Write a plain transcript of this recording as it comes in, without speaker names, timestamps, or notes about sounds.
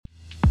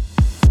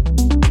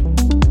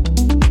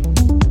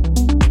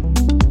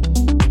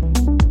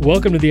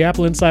Welcome to the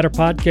Apple Insider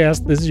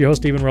Podcast. This is your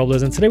host, Stephen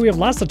Robles, and today we have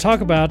lots to talk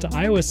about.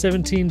 iOS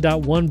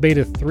 17.1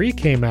 Beta 3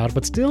 came out,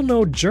 but still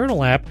no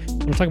journal app. I'm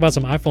going to talk about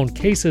some iPhone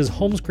cases,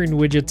 home screen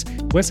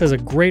widgets. Wes has a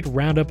great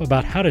roundup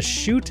about how to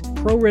shoot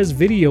ProRes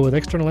video with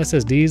external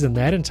SSDs and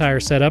that entire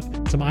setup.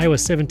 Some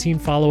iOS 17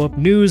 follow-up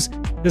news.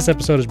 This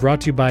episode is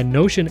brought to you by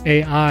Notion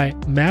AI,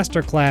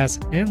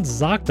 Masterclass, and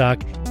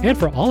ZocDoc. And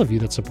for all of you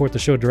that support the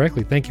show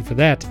directly, thank you for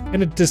that. And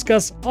to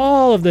discuss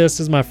all of this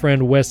is my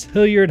friend Wes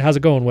Hilliard. How's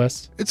it going,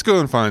 Wes? It's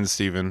going fine,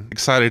 Stephen.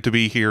 Excited to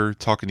be here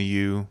talking to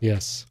you.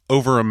 Yes.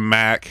 Over a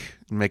Mac,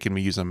 making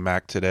me use a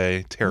Mac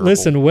today. Terrible.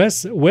 Listen,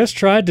 Wes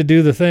tried to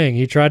do the thing.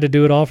 He tried to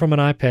do it all from an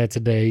iPad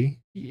today.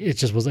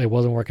 It wasn't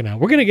working out.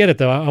 We're going to get it,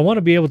 though. I want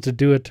to be able to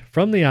do it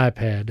from the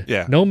iPad.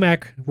 Yeah. No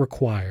Mac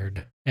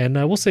required. And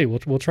we'll see.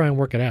 We'll try and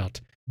work it out.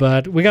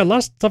 But we got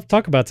lots of stuff to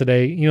talk about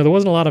today. You know, there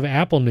wasn't a lot of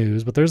Apple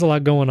news, but there's a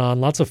lot going on.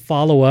 Lots of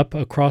follow-up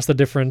across the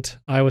different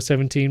iOS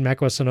 17,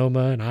 macOS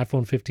Sonoma, and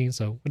iPhone 15.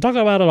 So we'll talk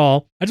about it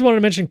all. I just wanted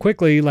to mention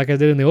quickly, like I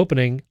did in the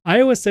opening,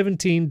 iOS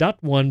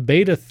 17.1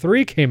 Beta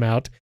 3 came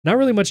out. Not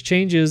really much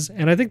changes,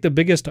 and I think the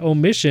biggest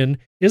omission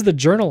is the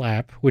Journal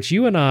app, which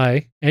you and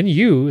I, and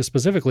you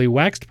specifically,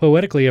 waxed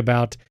poetically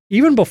about.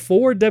 Even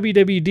before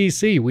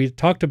WWDC, we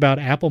talked about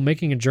Apple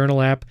making a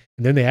Journal app,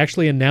 and then they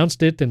actually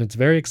announced it, and it's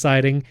very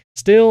exciting.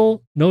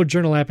 Still, no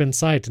Journal app in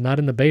sight, not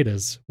in the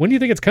betas. When do you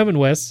think it's coming,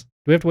 Wes?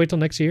 Do we have to wait till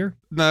next year?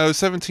 No,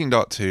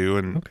 17.2,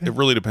 and It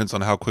really depends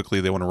on how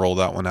quickly they want to roll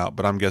that one out,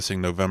 but I'm guessing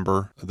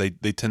November. They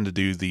tend to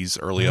do these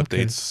early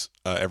updates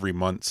every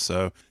month,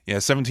 so yeah,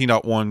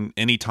 17.1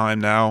 anytime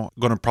now.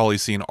 Going to probably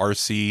see an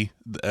RC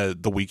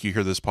the week you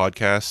hear this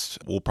podcast.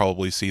 We'll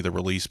probably see the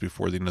release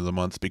before the end of the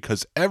month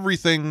because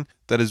everything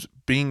that is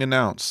being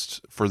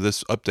announced for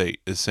this update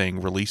is saying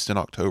released in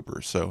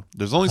October, so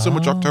there's only so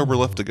much October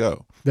left to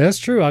go. That's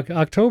true.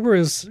 October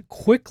is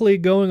quickly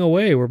going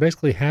away. We're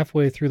basically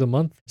halfway through the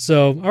month.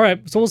 So, all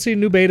right. So we'll see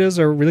new betas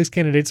or release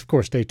candidates. Of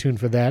course, stay tuned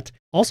for that.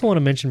 Also want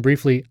to mention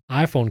briefly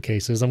iPhone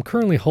cases. I'm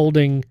currently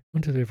holding,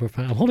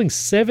 I'm holding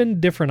 7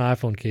 different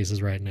iPhone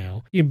cases right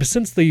now.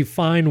 Since the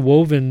fine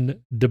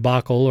woven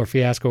debacle or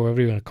fiasco,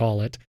 whatever you want to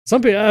call it,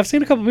 I've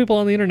seen a couple people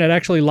on the internet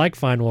actually like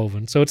fine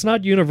woven, so it's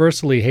not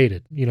universally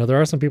hated. You know, there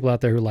are some people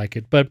out there who like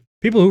it, but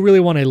people who really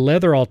want a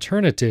leather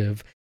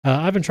alternative,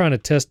 I've been trying to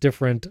test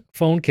different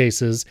phone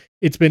cases.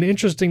 It's been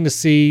interesting to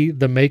see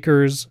the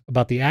makers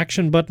about the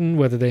action button,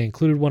 whether they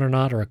included one or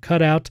not, or a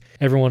cutout.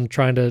 Everyone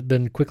trying to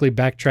then quickly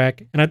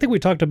backtrack. And I think we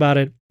talked about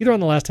it either on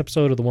the last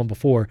episode or the one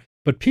before.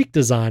 But Peak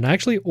Design, I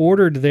actually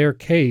ordered their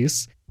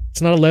case.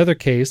 It's not a leather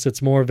case.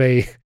 It's more of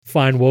a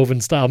fine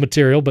woven style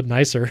material, but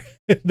nicer.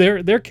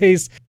 Their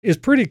case is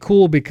pretty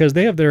cool because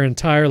they have their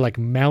entire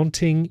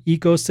mounting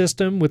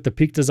ecosystem with the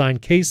Peak Design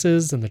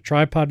cases and the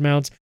tripod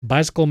mounts,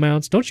 bicycle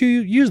mounts. Don't you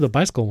use the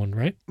bicycle one,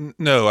 right?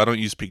 No, I don't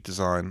use Peak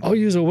Design. Oh,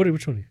 you use it.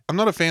 Which one? I'm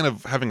not a fan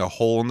of having a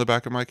hole in the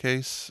back of my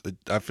case.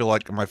 I feel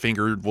like my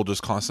finger will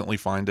just constantly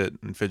find it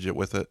and fidget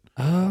with it.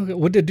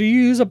 Do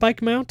you use a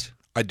bike mount?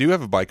 I do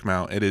have a bike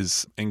mount. It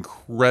is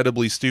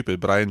incredibly stupid,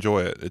 but I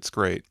enjoy it. It's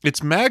great. It's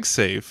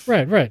MagSafe.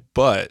 Right.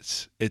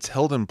 But it's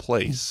held in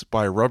place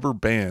by rubber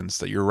bands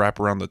that you wrap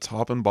around the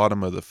top and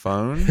bottom of the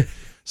phone.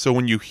 So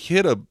when you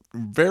hit a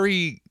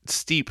very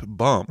steep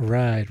bump,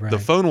 right, the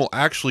phone will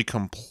actually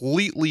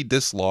completely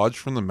dislodge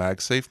from the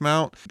MagSafe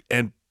mount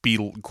and be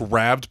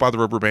grabbed by the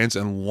rubber bands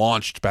and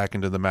launched back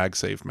into the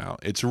MagSafe mount.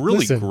 It's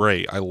really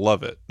great. I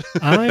love it.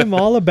 I'm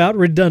all about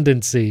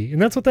redundancy,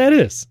 and that's what that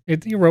is.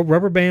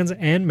 Rubber bands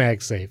and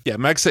MagSafe. Yeah,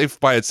 MagSafe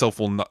by itself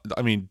will not,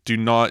 do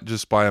not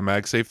just buy a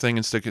MagSafe thing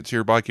and stick it to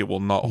your bike. It will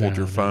not hold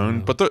your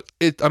phone. No. But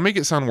I make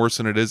it sound worse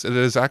than it is. It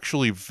is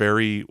actually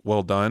very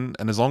well done,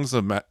 and as long as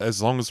the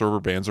rubber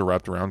bands are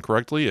wrapped around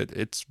correctly,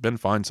 it's been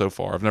fine so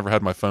far. I've never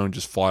had my phone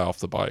just fly off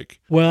the bike.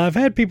 Well, I've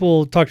had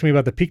people talk to me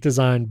about the Peak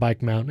Design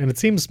bike mount, and it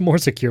seems more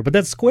secure. But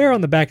that square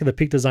on the back of the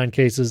Peak Design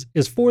cases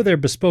is for their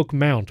bespoke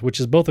mount, which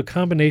is both a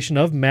combination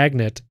of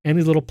magnet and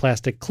these little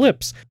plastic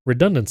clips.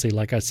 Redundancy,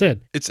 like I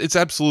said. It's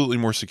absolutely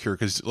more secure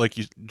because, like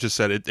you just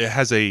said, it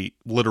has a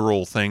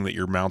literal thing that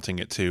you're mounting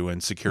it to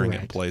and securing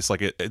it in place.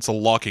 Like it's a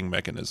locking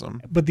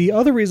mechanism. But the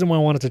other reason why I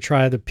wanted to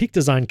try the Peak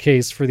Design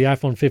case for the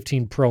iPhone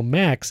 15 Pro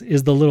Max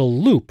is the little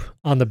loop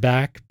on the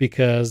back,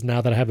 because now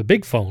that I have a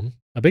big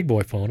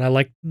boy phone, I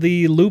like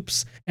the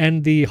loops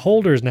and the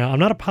holders now. I'm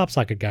not a pop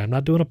socket guy. I'm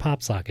not doing a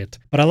pop socket,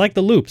 but I like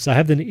the loops. I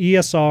have the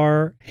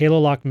ESR Halo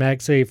Lock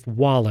MagSafe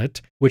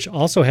wallet, which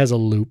also has a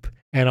loop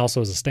and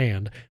also as a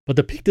stand. But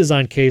the Peak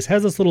Design case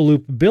has this little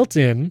loop built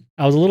in.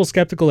 I was a little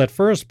skeptical at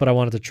first, but I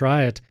wanted to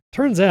try it.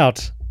 Turns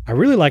out I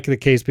really like the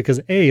case because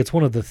it's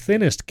one of the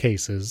thinnest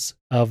cases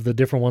of the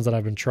different ones that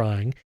I've been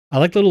trying. I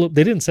like the little,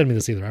 they didn't send me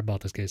this either. I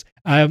bought this case.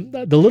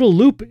 The little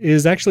loop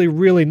is actually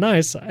really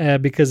nice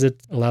because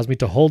it allows me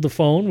to hold the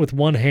phone with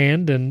one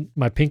hand and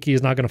my pinky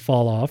is not going to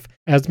fall off.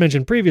 As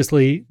mentioned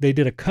previously, they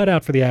did a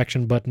cutout for the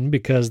action button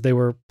because they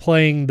were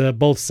playing the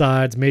both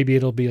sides. Maybe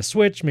it'll be a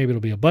switch, maybe it'll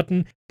be a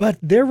button, but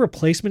their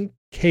replacement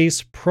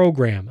case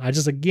program, I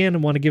just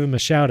again want to give them a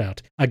shout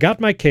out. I got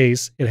my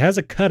case. It has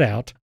a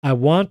cutout. I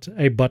want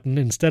a button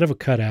instead of a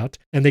cutout.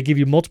 And they give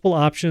you multiple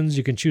options.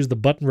 You can choose the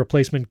button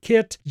replacement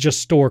kit, just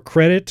store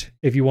credit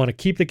if you want to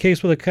keep the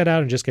case with a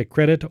cutout and just get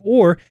credit,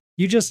 or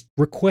you just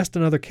request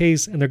another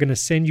case and they're going to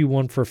send you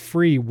one for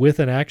free with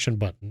an action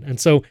button. And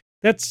so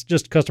that's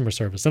just customer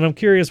service. And I'm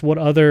curious what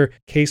other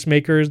case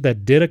makers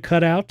that did a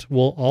cutout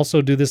will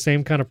also do the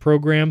same kind of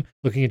program.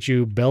 Looking at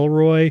you,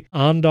 Bellroy,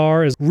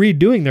 Ondar is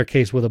redoing their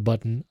case with a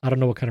button. I don't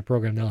know what kind of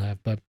program they'll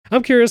have, but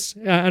I'm curious.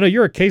 I know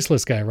you're a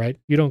caseless guy, right?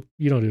 You don't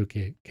do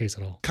a case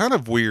at all. Kind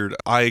of weird.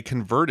 I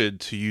converted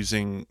to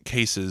using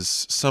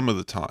cases some of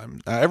the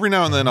time. Every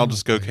now and then I'll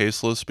just go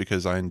caseless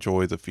because I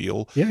enjoy the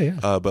feel.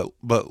 Yeah.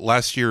 But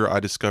last year I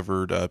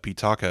discovered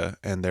Pitaka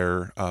and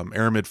their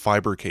aramid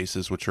fiber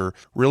cases, which are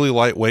really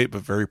lightweight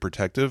but very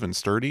protective and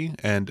sturdy.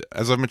 And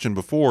as I've mentioned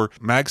before,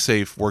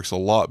 MagSafe works a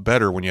lot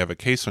better when you have a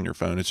case on your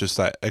phone. It's just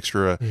that extra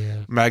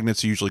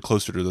magnets usually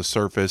closer to the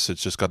surface.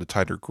 It's just got a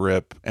tighter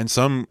grip. And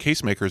some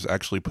case makers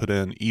actually put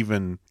in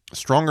even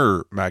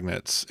stronger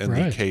magnets in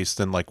the case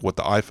than like what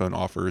the iPhone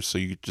offers, so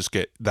you just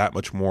get that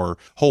much more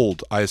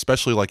hold. I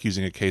especially like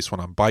using a case when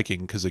I'm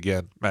biking because,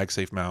 again,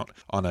 MagSafe mount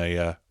on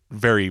a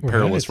very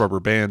perilous rubber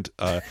band.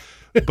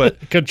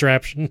 But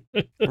contraption.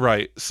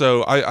 Right.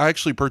 So I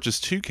actually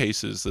purchased 2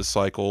 cases this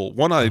cycle.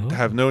 One I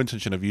have no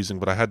intention of using,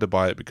 but I had to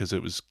buy it because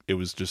it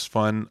was just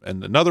fun.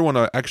 And another one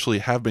I actually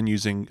have been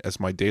using as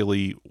my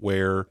daily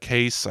wear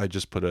case. I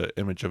just put an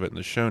image of it in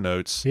the show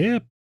notes. Yeah,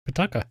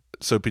 Pitaka.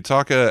 So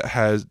Pitaka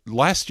has,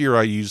 last year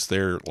I used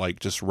their like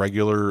just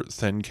regular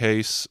thin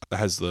case. It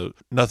has the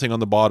nothing on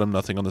the bottom,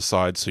 nothing on the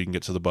side, so you can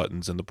get to the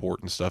buttons and the port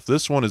and stuff.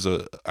 This one is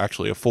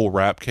actually a full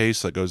wrap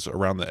case that goes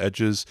around the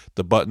edges.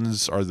 The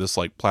buttons are this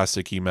like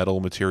plasticky metal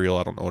material.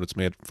 I don't know what it's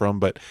made from,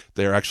 but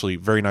they're actually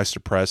very nice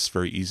to press,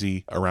 very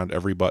easy around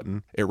every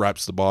button. It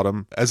wraps the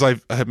bottom. As I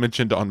have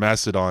mentioned on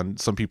Mastodon,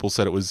 some people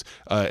said it was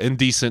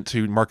indecent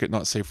to mark it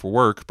not safe for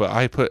work, but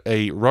I put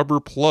a rubber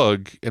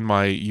plug in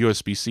my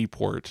USB-C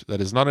port.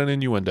 That is not an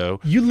innuendo.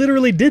 You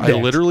literally did that.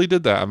 I literally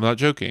did that. I'm not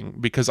joking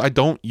because I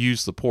don't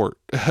use the port.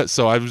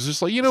 So I was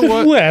just like, you know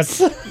what? Wes,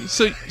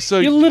 so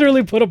you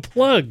literally put a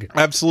plug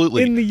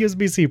absolutely in the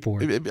USB-C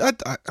port.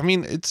 I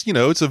mean, it's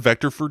it's a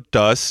vector for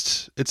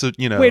dust. It's a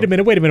Wait a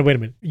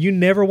minute. You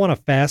never want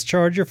to fast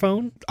charge your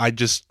phone? I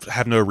just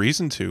have no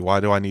reason to.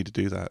 Why do I need to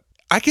do that?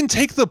 I can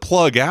take the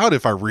plug out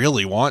if I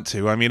really want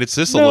to. I mean, it's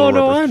just a little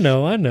rubber.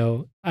 I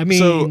know. I mean,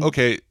 so,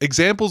 okay,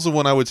 examples of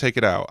when I would take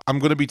it out. I'm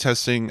going to be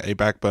testing a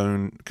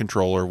Backbone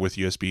controller with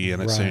USB in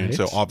it soon,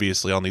 so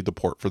obviously I'll need the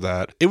port for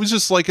that. It was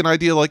just like an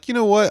idea, like, you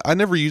know what? I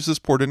never use this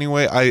port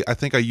anyway. I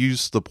think I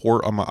used the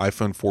port on my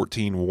iPhone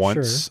 14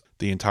 once.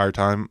 The entire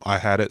time I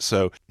had it,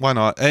 so why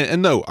not?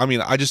 And no, I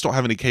mean, I just don't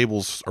have any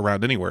cables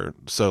around anywhere.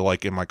 So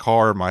like in my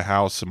car, my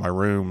house, in my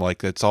room,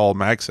 like it's all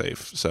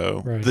MagSafe.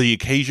 So the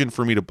occasion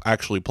for me to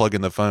actually plug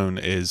in the phone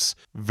is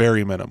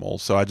very minimal.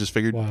 So I just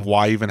figured,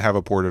 why even have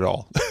a port at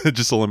all?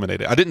 Just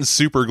eliminate it. I didn't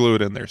super glue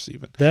it in there,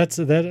 Steven.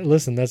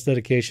 Listen, that's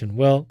dedication.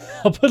 Well,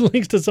 I'll put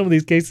links to some of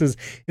these cases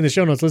in the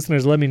show notes.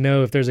 Listeners, let me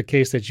know if there's a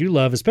case that you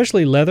love,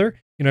 especially leather.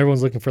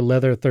 Everyone's looking for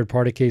leather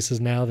third-party cases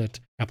now that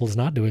Apple is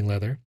not doing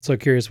leather. So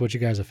curious what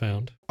you guys have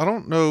found. I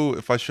don't know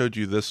if I showed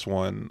you this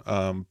one,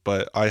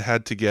 but I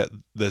had to get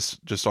this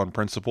just on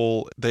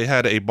principle. They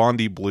had a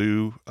Bondi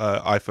blue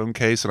iPhone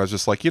case, and I was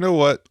just like, you know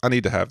what? I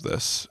need to have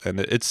this. And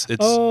it's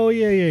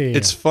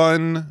It's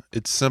fun.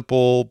 It's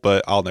simple,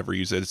 but I'll never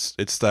use it.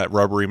 It's that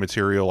rubbery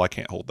material. I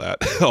can't hold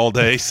that all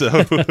day. So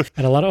and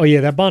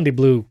that Bondi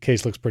blue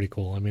case looks pretty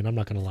cool. I mean, I'm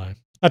not going to lie.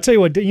 I'll tell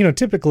you what,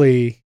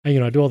 typically, I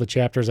do all the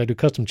chapters. I do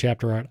custom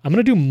chapter art. I'm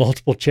going to do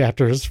multiple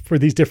chapters for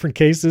these different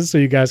cases so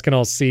you guys can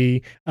all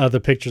see the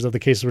pictures of the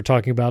cases we're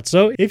talking about.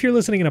 So if you're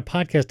listening in a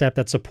podcast app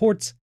that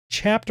supports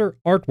chapter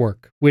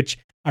artwork, which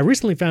I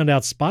recently found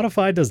out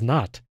Spotify does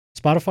not.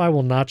 Spotify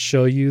will not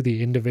show you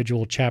the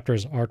individual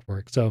chapters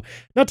artwork. So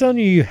not telling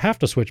you have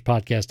to switch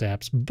podcast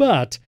apps,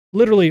 but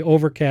literally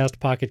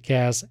Overcast, Pocket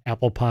Cast,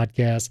 Apple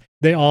Podcasts,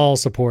 they all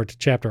support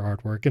chapter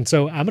artwork. And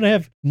so I'm going to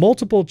have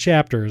multiple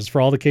chapters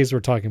for all the cases we're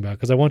talking about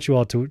because I want you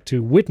all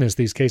to witness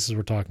these cases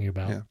we're talking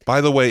about. Yeah.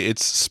 By the way,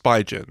 it's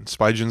Spygen.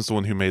 Spygen's the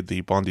one who made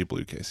the Bondi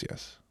Blue case,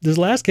 yes. This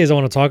last case I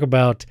want to talk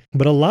about,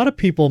 but a lot of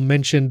people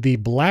mentioned the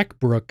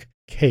Blackbrook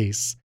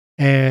case.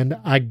 And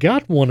I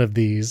got one of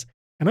these,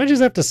 and I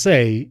just have to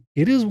say,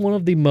 it is one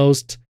of the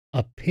most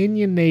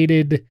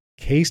opinionated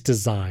case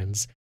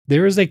designs.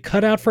 There is a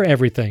cutout for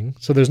everything,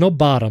 so there's no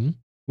bottom,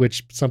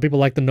 which some people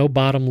like the no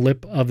bottom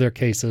lip of their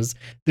cases.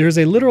 There's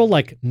a literal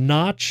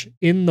notch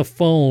in the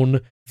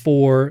phone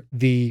for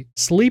the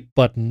sleep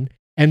button,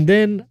 and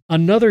then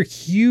another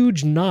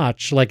huge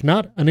notch,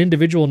 not an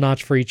individual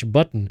notch for each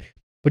button,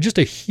 but just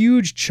a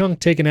huge chunk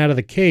taken out of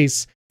the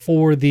case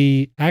for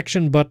the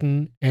action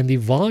button and the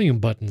volume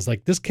buttons.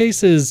 This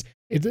case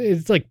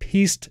it's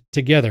pieced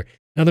together.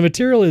 Now the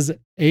material is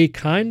a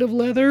kind of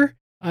leather,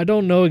 I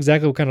don't know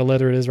exactly what kind of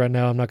leather it is right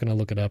now. I'm not going to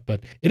look it up,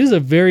 but it is a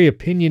very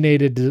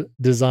opinionated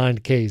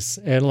designed case.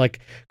 And like,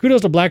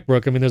 kudos to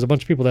Blackbrook. I mean, there's a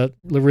bunch of people that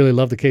really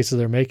love the cases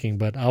they're making,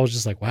 but I was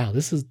just like, wow,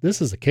 this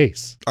is a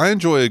case. I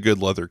enjoy a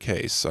good leather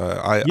case.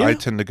 I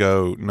tend to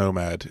go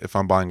nomad if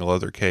I'm buying a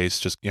leather case.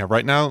 Just,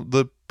 right now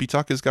the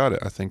Bitaka's got it.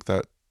 I think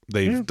that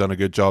they've done a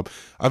good job.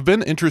 I've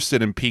been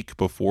interested in Peak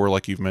before,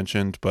 like you've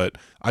mentioned, but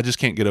I just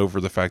can't get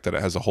over the fact that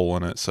it has a hole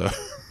in it. So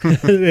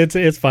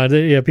it's fine.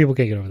 Yeah, people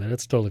can't get over that.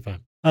 It's totally fine.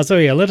 So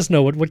yeah, let us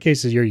know what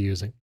cases you're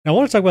using. Now, I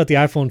want to talk about the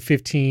iPhone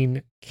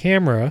 15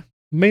 camera,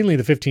 mainly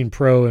the 15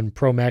 Pro and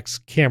Pro Max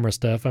camera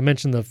stuff. I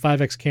mentioned the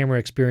 5X camera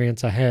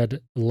experience I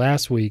had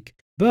last week.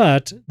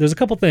 But there's a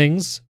couple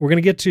things. We're going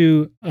to get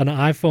to an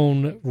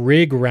iPhone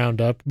rig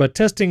roundup, but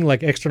testing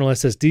like external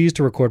SSDs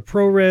to record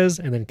ProRes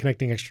and then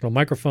connecting external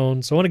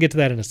microphones. So I want to get to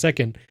that in a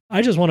second.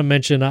 I just want to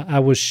mention I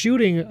was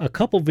shooting a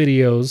couple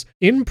videos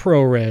in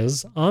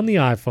ProRes on the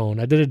iPhone.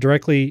 I did it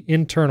directly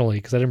internally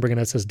because I didn't bring an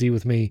SSD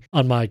with me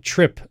on my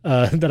trip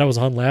that I was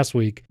on last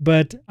week.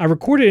 But I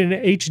recorded in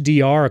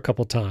HDR a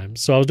couple times.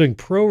 So I was doing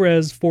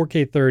ProRes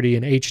 4K 30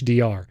 in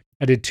HDR.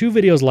 I did 2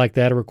 videos like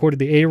that. I recorded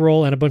the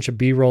A-roll and a bunch of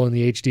B-roll in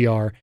the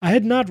HDR. I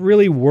had not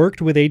really worked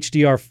with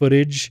HDR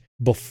footage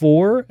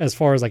before, as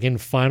far as like in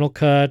Final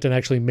Cut and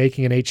actually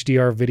making an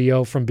HDR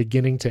video from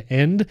beginning to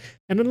end.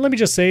 And then let me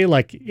just say,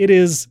 like, it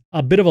is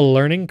a bit of a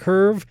learning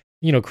curve,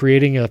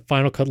 creating a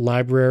Final Cut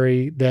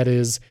library that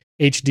is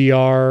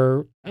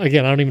HDR.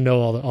 Again, I don't even know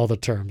all the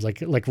terms,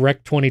 like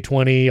Rec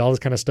 2020, all this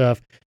kind of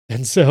stuff.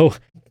 And so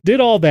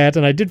did all that,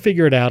 and I did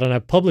figure it out, and I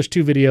published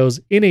 2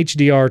 videos in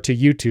HDR to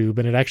YouTube,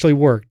 and it actually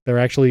worked. They're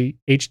actually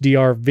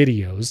HDR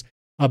videos,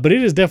 but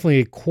it is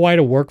definitely quite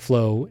a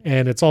workflow,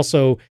 and it's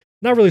also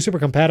not really super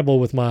compatible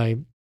with my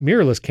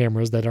mirrorless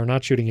cameras that are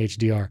not shooting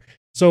HDR.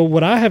 So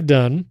what I have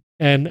done,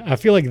 and I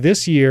feel like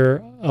this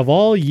year, of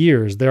all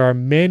years, there are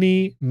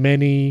many,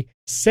 many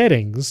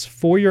settings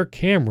for your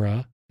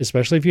camera,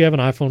 especially if you have an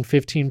iPhone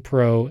 15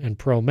 Pro and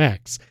Pro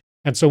Max.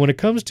 And so when it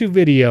comes to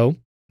video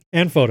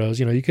and photos,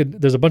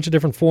 there's a bunch of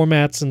different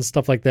formats and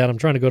stuff like that. I'm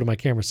trying to go to my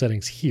camera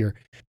settings here,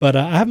 but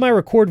I have my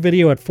record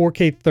video at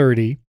 4K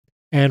 30.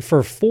 And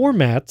for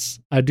formats,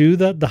 I do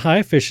the high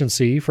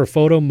efficiency. For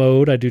photo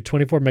mode, I do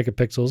 24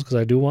 megapixels because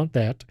I do want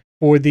that.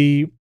 For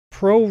the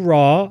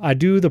ProRes, I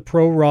do the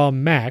ProRes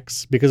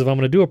Max because if I'm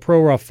going to do a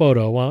ProRes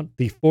photo, I want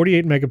the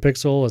 48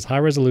 megapixel as high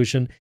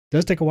resolution. It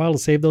does take a while to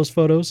save those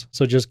photos,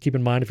 so just keep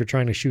in mind if you're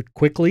trying to shoot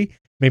quickly,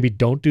 maybe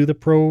don't do the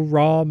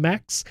ProRes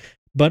Max.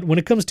 But when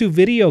it comes to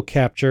video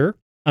capture,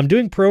 I'm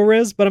doing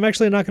ProRes, but I'm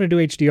actually not going to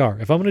do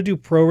HDR. If I'm going to do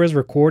ProRes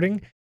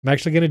recording, I'm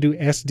actually going to do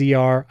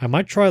SDR. I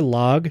might try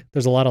log.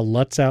 There's a lot of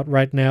LUTs out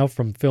right now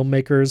from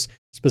filmmakers,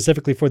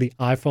 specifically for the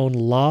iPhone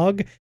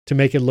log, to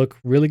make it look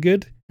really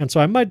good. And so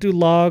I might do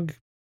log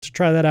to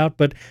try that out,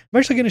 but I'm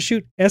actually going to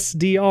shoot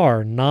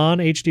SDR,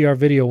 non-HDR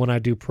video when I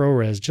do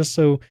ProRes, just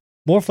so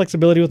more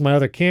flexibility with my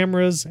other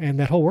cameras, and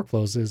that whole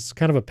workflow is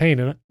kind of a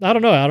pain. And I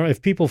don't know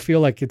if people feel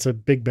like it's a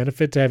big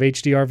benefit to have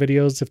HDR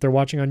videos if they're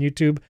watching on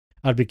YouTube.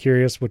 I'd be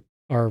curious what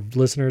our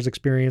listeners'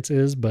 experience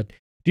is. But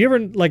do you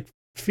ever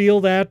feel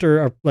that,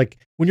 or like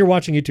when you're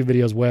watching YouTube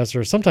videos, Wes,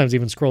 or sometimes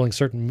even scrolling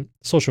certain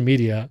social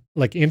media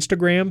like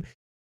Instagram,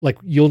 like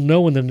you'll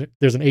know when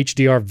there's an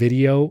HDR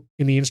video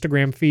in the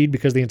Instagram feed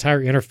because the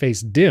entire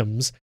interface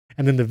dims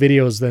and then the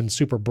video is then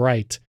super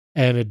bright.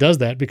 And it does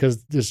that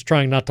because it's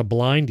trying not to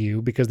blind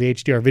you because the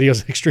HDR video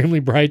is extremely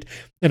bright.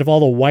 And if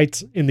all the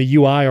whites in the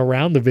UI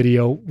around the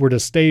video were to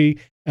stay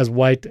as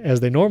white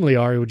as they normally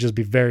are, it would just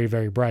be very,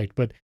 very bright.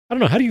 But I don't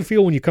know. How do you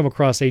feel when you come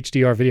across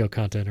HDR video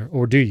content,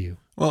 or do you?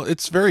 Well,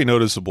 it's very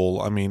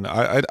noticeable. I mean,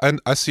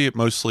 I see it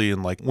mostly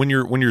in like when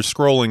you're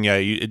scrolling,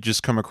 it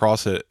just come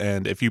across it,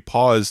 and if you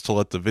pause to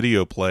let the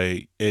video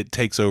play, it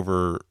takes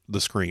over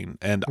the screen.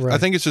 And right. I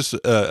think it's just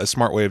a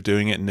smart way of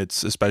doing it, and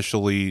it's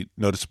especially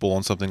noticeable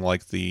on something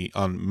like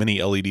on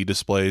mini LED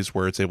displays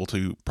where it's able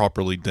to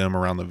properly dim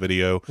around the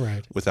video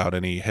right. without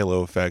any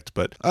halo effect.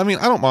 But I mean,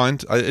 I don't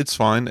mind. It's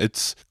fine.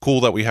 It's cool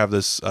that we have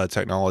this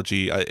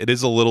technology. It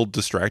is a little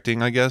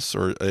distracting, I guess,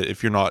 or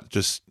if you're not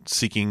just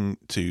seeking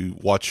to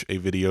watch a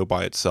video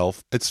by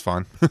itself, it's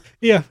fine.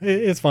 Yeah,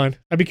 it's fine.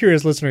 I'd be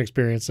curious, listener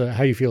experience,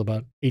 how you feel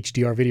about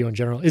HDR video in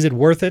general. Is it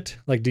worth it?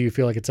 Like, do you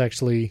feel like it's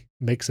actually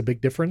makes a big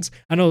difference?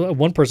 I know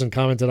one person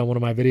commented on one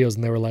of my videos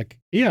and they were like,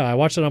 yeah, I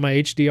watched it on my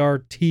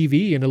HDR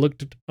TV and it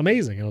looked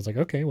amazing. And I was like,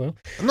 okay, well.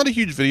 I'm not a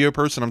huge video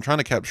person. I'm trying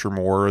to capture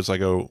more as I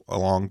go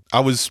along.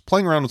 I was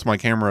playing around with my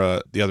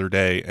camera the other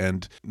day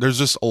and there's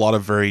just a lot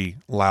of very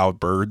loud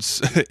birds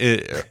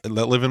that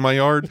live in my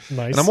yard.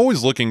 Nice. And I'm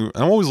always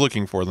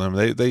looking for them.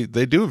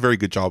 They do a very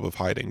good job of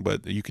hiding,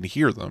 but you can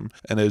hear them.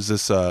 And there's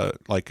this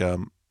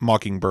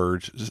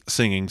mockingbird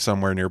singing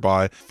somewhere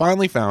nearby.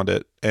 Finally found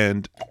it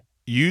and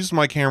used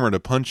my camera to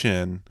punch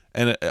in.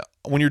 And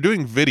when you're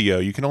doing video,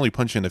 you can only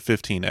punch into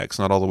 15x,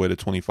 not all the way to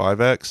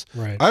 25x.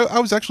 Right. I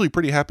was actually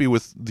pretty happy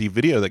with the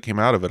video that came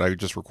out of it. I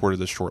just recorded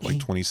this short,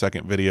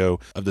 20-second video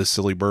of this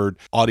silly bird.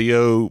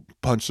 Audio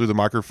punched through the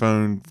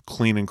microphone,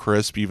 clean and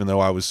crisp, even though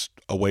I was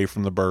away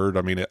from the bird.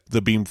 I mean,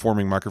 the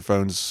beamforming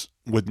microphones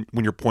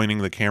when you're pointing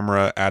the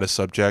camera at a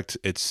subject,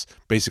 it's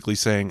basically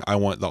saying, I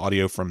want the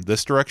audio from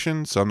this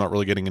direction, so I'm not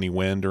really getting any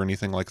wind or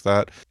anything like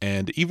that.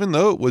 And even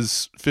though it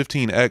was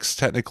 15x,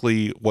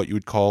 technically what you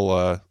would call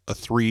a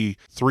three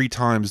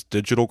times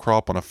digital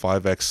crop on a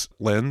 5x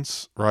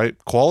lens, right?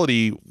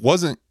 Quality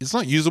it's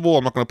not usable.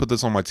 I'm not going to put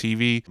this on my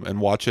TV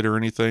and watch it or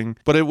anything,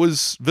 but it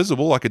was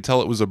visible. I could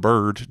tell it was a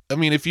bird. I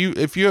mean,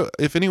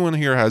 if anyone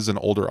here has an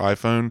older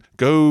iPhone,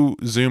 go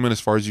zoom in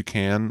as far as you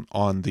can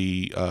on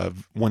the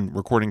when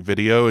recording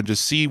video and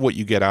just see what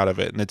you get out of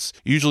it. And it's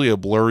usually a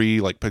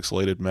blurry, like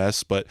pixelated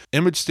mess, but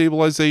image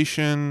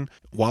stabilization,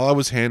 while I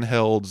was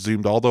handheld,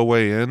 zoomed all the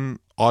way in,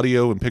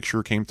 audio and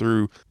picture came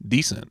through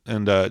decent.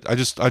 And I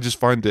just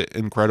find it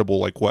incredible,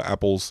 like what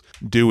Apple's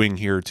doing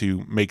here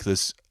to make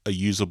this a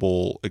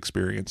usable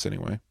experience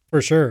anyway.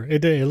 For sure.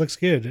 It looks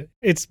good.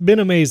 It's been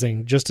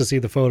amazing just to see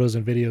the photos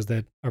and videos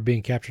that are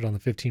being captured on the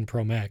 15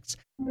 Pro Max.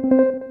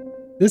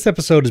 This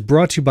episode is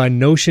brought to you by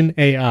Notion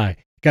AI.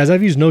 Guys,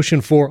 I've used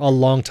Notion for a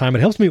long time. It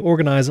helps me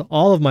organize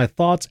all of my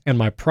thoughts and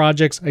my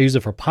projects. I use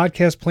it for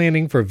podcast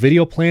planning, for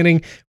video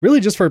planning, really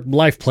just for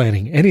life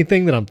planning.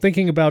 Anything that I'm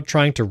thinking about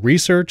trying to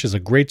research is a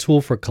great tool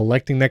for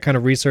collecting that kind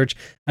of research.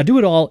 I do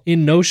it all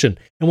in Notion.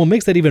 And what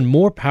makes that even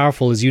more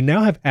powerful is you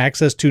now have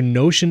access to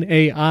Notion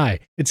AI.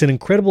 It's an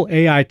incredible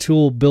AI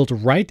tool built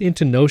right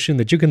into Notion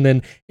that you can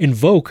then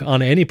invoke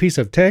on any piece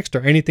of text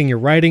or anything you're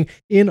writing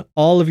in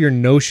all of your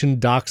Notion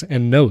docs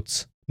and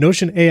notes.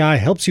 Notion AI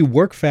helps you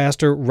work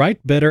faster,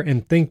 write better,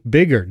 and think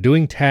bigger,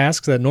 doing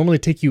tasks that normally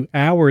take you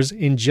hours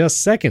in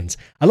just seconds.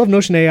 I love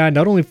Notion AI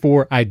not only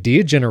for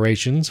idea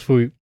generations,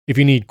 if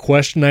you need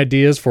question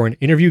ideas for an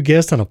interview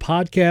guest on a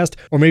podcast,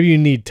 or maybe you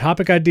need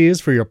topic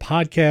ideas for your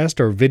podcast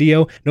or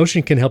video,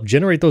 Notion can help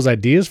generate those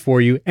ideas for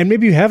you. And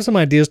maybe you have some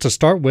ideas to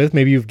start with.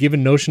 Maybe you've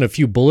given Notion a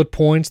few bullet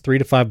points, 3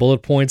 to 5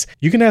 bullet points.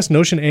 You can ask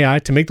Notion AI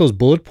to make those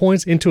bullet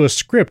points into a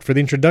script for the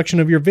introduction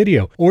of your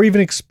video, or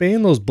even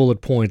expand those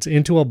bullet points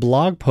into a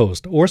blog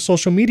post or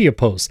social media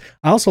posts.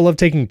 I also love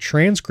taking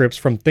transcripts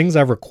from things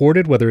I've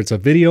recorded, whether it's a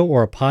video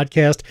or a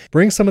podcast,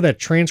 bring some of that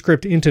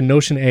transcript into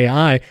Notion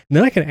AI, and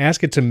then I can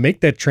ask it to make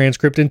that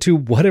transcript into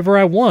whatever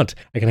I want.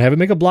 I can have it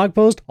make a blog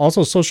post,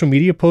 also social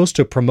media post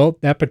to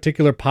promote that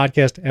particular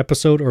podcast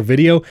episode or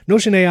video.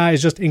 Notion AI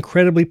is just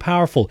incredibly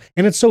powerful,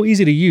 and it's so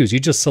easy to use. You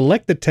just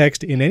select the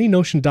text in any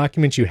Notion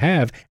document you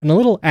have, and a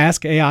little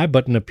Ask AI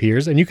button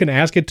appears, and you can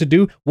ask it to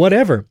do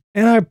whatever.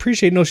 And I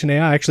appreciate Notion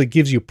AI actually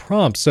gives you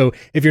prompts. So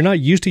if you're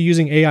not used to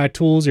using AI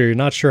tools or you're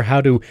not sure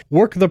how to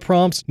work the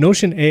prompts,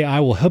 Notion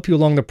AI will help you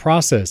along the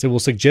process. It will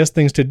suggest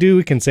things to do.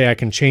 It can say, I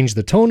can change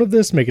the tone of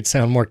this, make it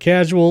sound more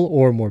casual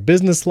or more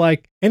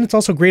businesslike. And it's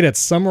also great at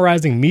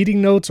summarizing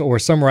meeting notes or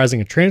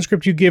summarizing a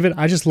transcript you give it.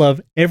 I just love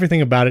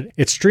everything about it.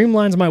 It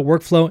streamlines my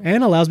workflow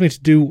and allows me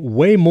to do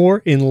way more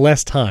in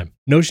less time.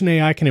 Notion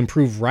AI can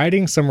improve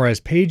writing,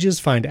 summarize pages,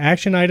 find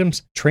action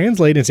items,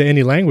 translate into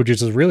any language,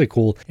 which is really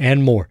cool,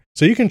 and more.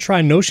 So you can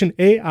try Notion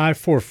AI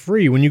for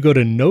free when you go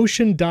to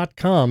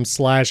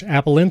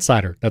notion.com/Apple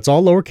Insider. That's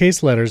all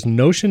lowercase letters,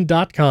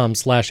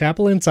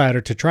 notion.com/Apple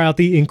Insider to try out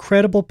the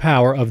incredible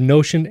power of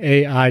Notion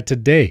AI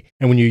today.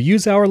 And when you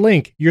use our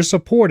link, you're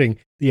supporting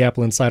the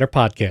Apple Insider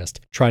podcast.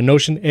 Try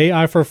Notion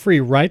AI for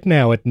free right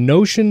now at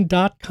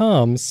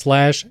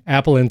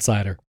notion.com/Apple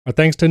Insider. Our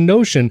thanks to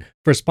Notion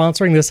for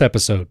sponsoring this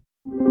episode.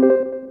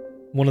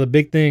 One of the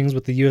big things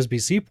with the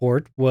USB-C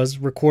port was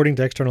recording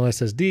to external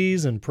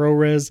SSDs and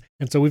ProRes.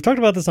 And so we've talked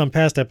about this on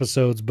past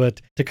episodes, but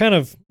to kind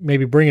of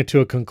maybe bring it to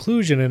a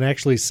conclusion and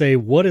actually say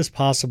what is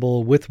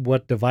possible with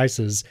what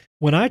devices,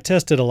 when I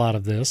tested a lot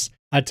of this,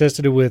 I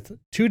tested it with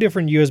 2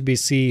 different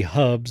USB-C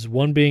hubs,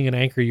 one being an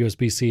Anchor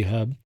USB-C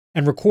hub.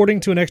 And recording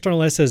to an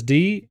external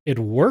SSD, it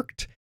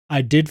worked.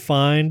 I did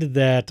find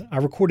that I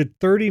recorded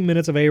 30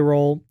 minutes of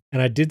A-roll,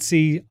 and I did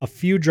see a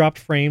few dropped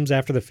frames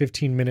after the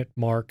 15-minute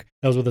mark.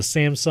 That was with a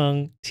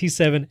Samsung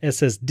T7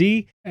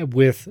 SSD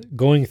with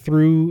going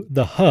through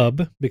the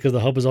hub, because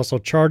the hub is also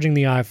charging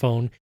the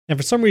iPhone. And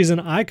for some reason,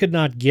 I could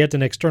not get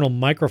an external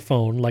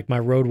microphone like my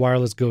Rode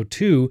Wireless Go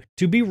 2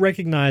 to be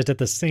recognized at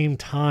the same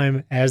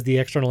time as the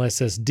external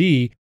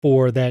SSD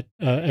for that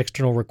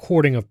external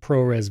recording of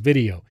ProRes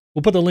video.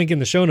 We'll put the link in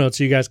the show notes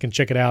so you guys can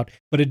check it out.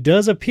 But it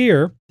does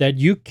appear that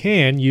you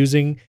can,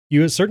 using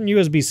certain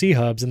USB-C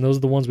hubs, and those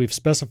are the ones we've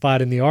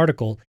specified in the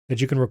article,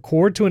 that you can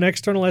record to an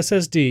external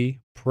SSD,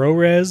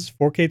 ProRes,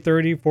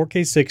 4K30,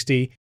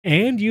 4K60,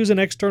 and use an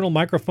external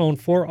microphone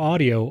for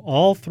audio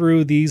all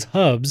through these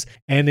hubs,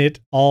 and it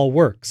all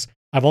works.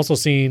 I've also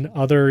seen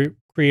other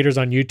creators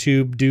on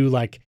YouTube do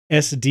like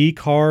SD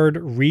card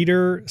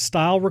reader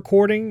style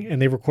recording,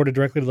 and they recorded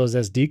directly to those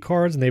SD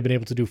cards, and they've been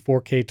able to do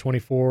 4K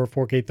 24,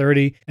 4K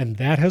 30, and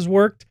that has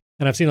worked.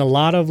 And I've seen a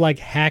lot of like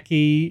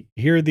hacky,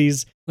 here are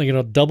these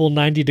double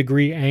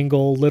 90-degree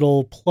angle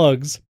little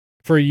plugs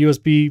for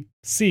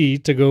USB-C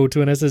to go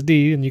to an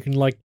SSD, and you can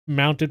like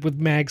mount it with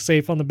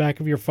MagSafe on the back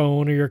of your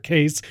phone or your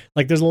case.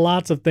 Like there's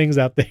lots of things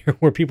out there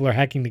where people are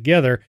hacking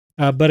together.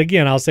 But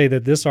again, I'll say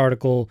that this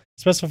article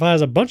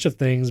specifies a bunch of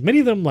things, many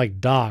of them like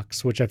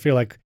docks, which I feel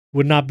like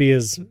would not be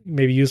as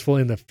maybe useful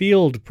in the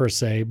field per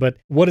se, but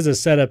what is a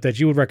setup that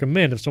you would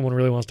recommend if someone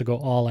really wants to go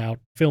all out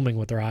filming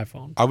with their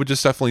iPhone? I would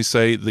just definitely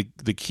say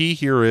the key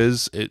here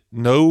is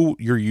know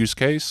your use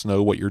case,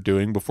 know what you're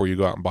doing before you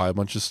go out and buy a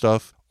bunch of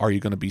stuff. Are you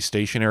going to be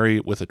stationary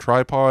with a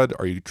tripod?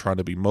 Are you trying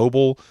to be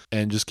mobile?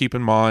 And just keep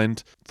in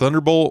mind,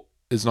 Thunderbolt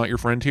is not your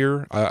friend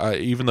here.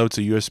 Even though it's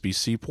a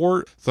USB-C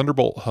port,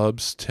 Thunderbolt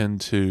hubs tend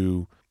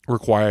to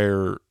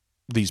require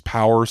these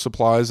power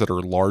supplies that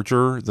are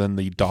larger than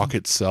the dock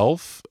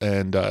itself,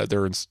 and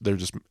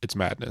it's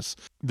madness.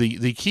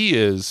 The key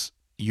is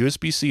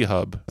USB-C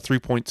hub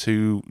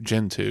 3.2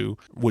 Gen 2,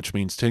 which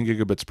means 10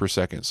 gigabits per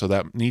second. So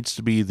that needs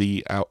to be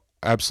the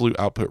absolute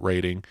output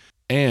rating.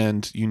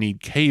 And you need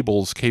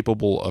cables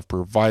capable of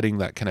providing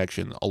that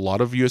connection. A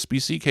lot of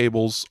USB-C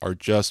cables are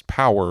just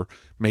power,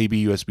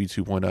 maybe USB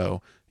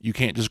 2.0. You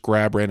can't just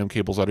grab random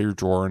cables out of your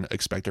drawer and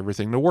expect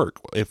everything to work.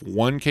 If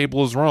one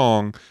cable is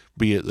wrong,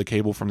 be it the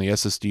cable from the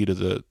SSD to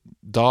the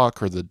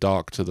dock or the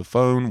dock to the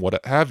phone, what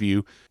have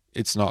you,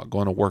 it's not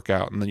going to work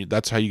out. And then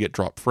that's how you get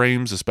dropped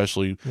frames,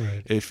 especially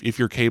if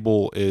your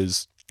cable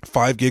is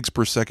 5 gigs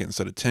per second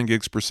instead of 10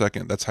 gigs per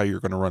second. That's how you're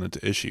going to run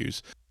into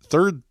issues.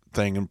 Third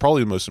thing, and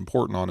probably the most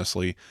important,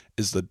 honestly,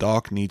 is the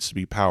dock needs to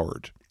be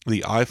powered.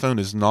 The iPhone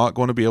is not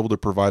going to be able to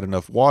provide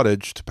enough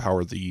wattage to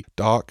power the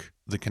dock,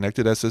 the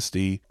connected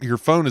SSD. Your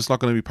phone is not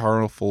going to be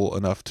powerful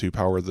enough to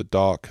power the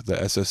dock, the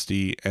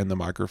SSD, and the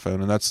microphone.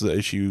 And that's the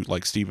issue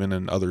like Steven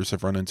and others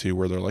have run into,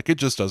 where they're like, it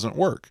just doesn't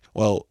work.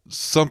 Well,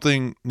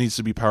 something needs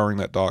to be powering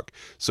that dock.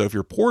 So if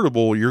you're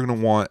portable, you're going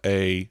to want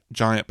a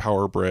giant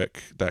power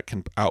brick that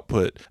can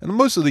output. And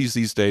most of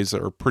these days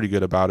are pretty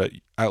good about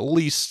it. At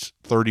least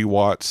 30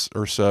 watts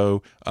or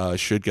so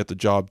should get the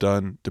job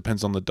done.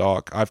 Depends on the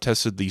dock. I've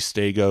tested the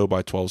Stego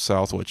by 12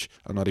 South, which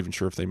I'm not even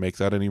sure if they make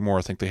that anymore.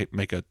 I think they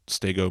make a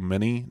Stego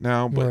Mini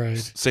now, but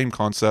same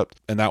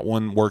concept. And that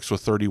one works with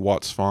 30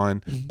 watts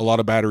fine. A lot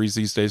of batteries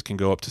these days can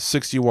go up to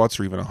 60 watts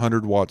or even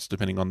 100 watts,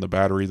 depending on the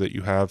battery that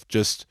you have.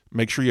 Just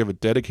make sure you have a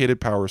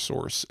dedicated power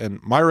source. And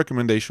my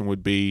recommendation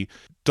would be,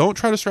 don't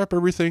try to strap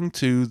everything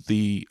to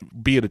be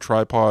it a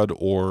tripod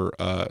or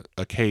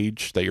a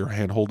cage that you're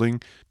hand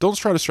holding. Don't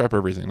try to strap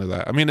everything to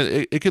that. I mean,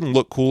 it can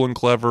look cool and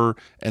clever,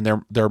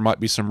 and there might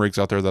be some rigs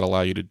out there that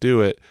allow you to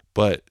do it,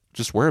 but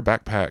just wear a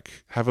backpack.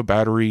 Have a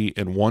battery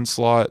in one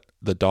slot,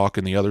 the dock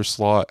in the other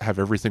slot, have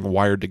everything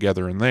wired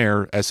together in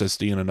there,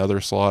 SSD in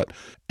another slot,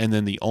 and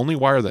then the only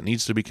wire that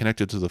needs to be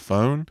connected to the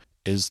phone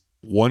is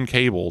one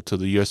cable to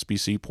the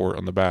USB-C port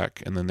on the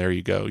back, and then there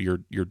you go.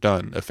 You're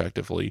done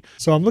effectively.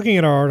 So I'm looking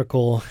at our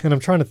article, and I'm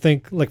trying to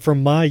think, like, for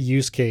my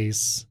use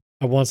case,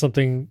 I want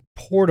something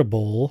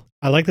portable.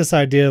 I like this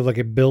idea of like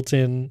a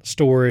built-in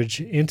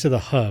storage into the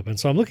hub. And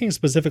so I'm looking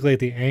specifically at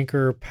the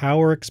Anker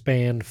Power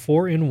Expand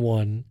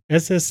 4-in-1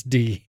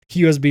 SSD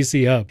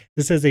USB-C hub.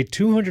 This has a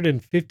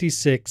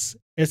 256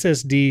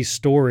 SSD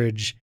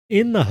storage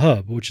in the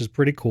hub, which is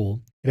pretty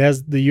cool. It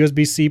has the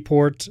USB-C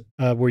port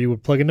where you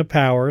would plug into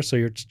power, so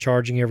you're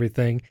charging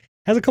everything. It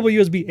has a couple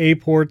USB-A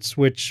ports,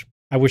 which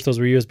I wish those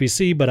were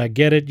USB-C, but I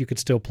get it. You could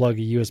still plug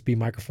a USB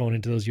microphone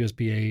into those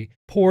USB-A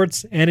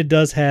ports, and it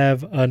does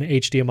have an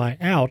HDMI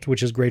out,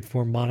 which is great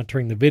for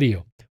monitoring the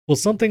video. Will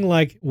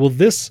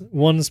this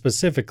one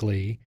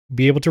specifically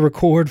be able to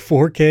record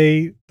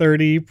 4K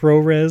 30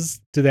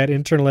 ProRes to that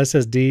internal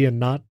SSD and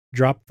not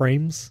drop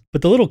frames?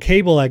 But the little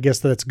cable, I guess,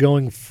 that's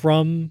going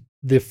from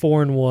the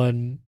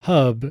 4-in-1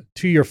 hub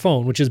to your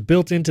phone, which is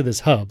built into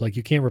this hub. Like,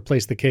 you can't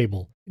replace the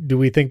cable. Do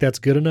we think that's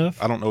good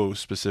enough? I don't know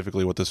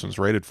specifically what this one's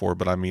rated for,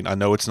 but I mean, I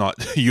know it's not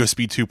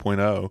USB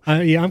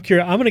 2.0. Yeah, I'm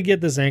curious. I'm going to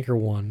get this Anker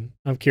one.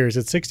 I'm curious.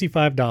 It's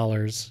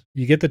 $65.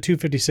 You get the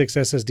 256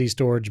 SSD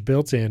storage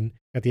built in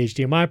at the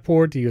HDMI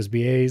port, the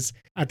USB-As.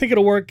 I think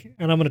it'll work,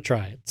 and I'm going to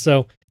try it.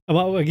 So,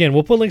 again,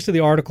 we'll put links to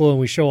the article,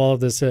 and we show all of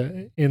this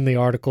in the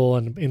article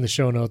and in the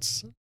show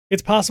notes.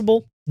 It's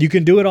possible. You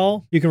can do it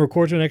all. You can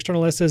record to an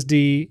external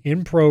SSD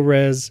in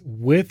ProRes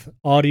with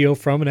audio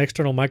from an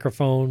external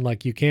microphone.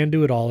 Like, you can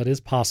do it all. It is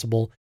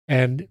possible.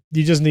 And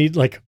you just need,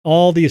 like,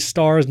 all these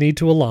stars need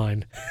to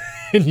align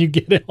and you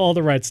get all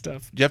the right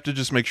stuff. You have to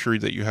just make sure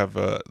that you have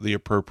the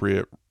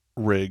appropriate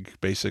rig,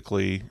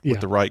 basically, with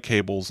the right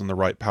cables and the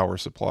right power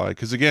supply.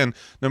 Because, again,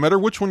 no matter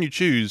which one you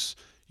choose,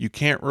 you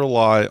can't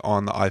rely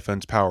on the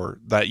iPhone's power.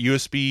 That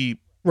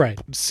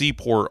USB-C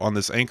port on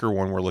this Anker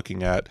one we're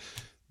looking at,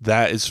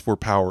 that is for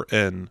power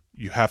in.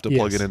 You have to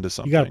plug it into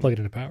something. You got to plug it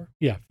into power.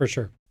 Yeah, for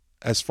sure.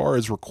 As far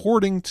as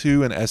recording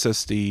to an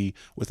SSD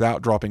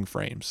without dropping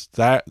frames,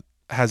 that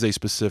has a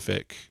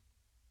specific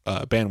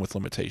bandwidth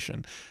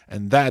limitation,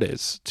 and that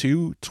is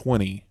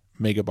 220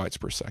 megabytes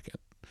per second.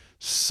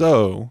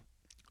 So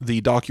the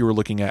dock you were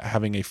looking at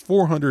having a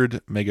 400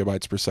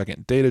 megabytes per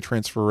second data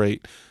transfer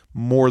rate,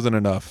 more than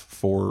enough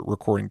for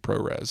recording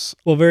ProRes.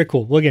 Well, very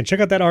cool. Well, again, check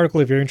out that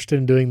article if you're interested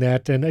in doing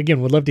that. And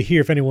again, would love to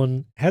hear if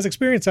anyone has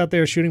experience out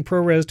there shooting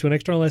ProRes to an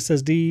external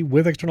SSD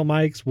with external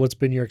mics. What's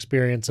been your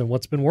experience and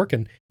what's been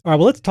working? All right,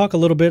 well, let's talk a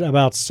little bit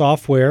about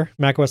software,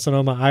 macOS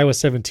Sonoma, iOS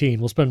 17.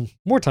 We'll spend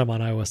more time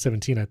on iOS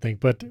 17, I think.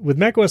 But with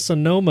macOS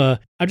Sonoma,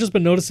 I've just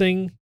been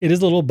noticing it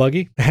is a little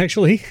buggy,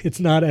 actually. It's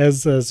not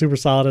as super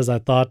solid as I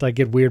thought. I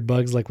get weird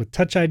bugs like with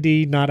Touch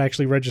ID not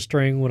actually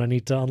registering when I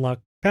need to unlock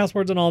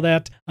passwords and all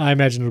that. I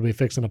imagine it'll be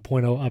fixed in a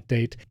 0.0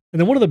 update. And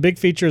then one of the big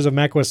features of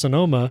macOS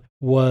Sonoma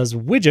was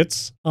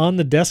widgets on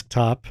the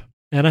desktop.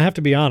 And I have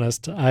to be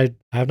honest, I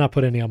have not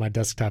put any on my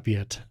desktop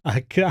yet.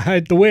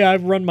 The way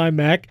I've run my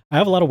Mac, I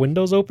have a lot of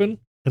windows open.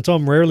 And so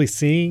I'm rarely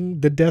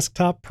seeing the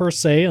desktop per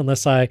se,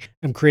 unless I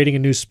am creating a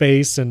new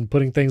space and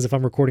putting things, if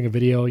I'm recording a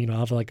video, I'll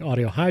have like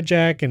audio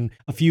hijack and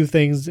a few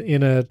things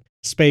in a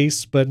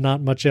space, but not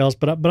much else.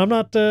 But I'm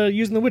not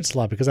using the widget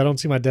slot because I don't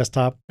see my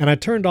desktop. And I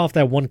turned off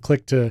that one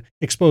click to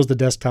expose the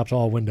desktop to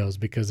all windows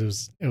because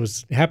it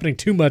was happening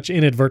too much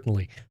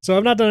inadvertently. So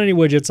I've not done any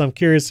widgets. I'm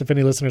curious if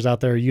any listeners out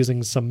there are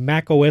using some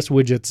Mac OS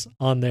widgets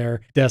on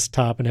their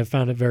desktop and have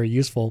found it very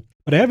useful.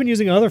 But I have been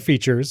using other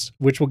features,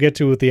 which we'll get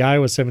to with the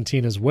iOS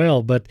 17 as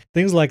well. But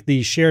things like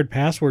the shared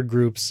password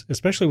groups,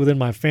 especially within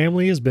my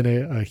family, has been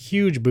a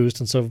huge boost.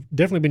 And so I've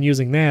definitely been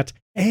using that.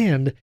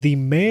 And the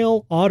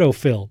mail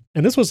autofill.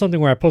 And this was something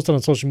where I posted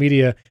on social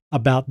media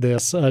about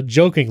this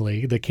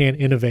jokingly, the Can't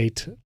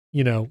Innovate,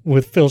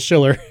 with Phil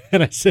Schiller.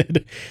 And I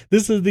said,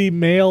 this is the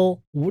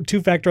mail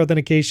two-factor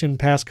authentication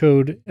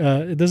passcode.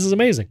 This is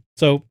amazing.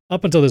 So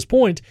up until this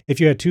point,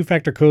 if you had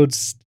two-factor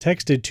codes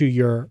texted to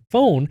your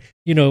phone,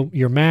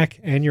 your Mac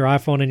and your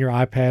iPhone and your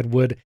iPad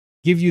would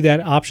give you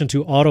that option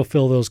to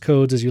autofill those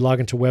codes as you log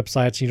into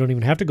websites. You don't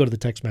even have to go to the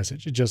text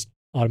message. It just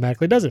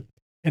automatically does it.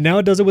 And now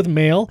it does it with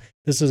mail.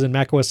 This is in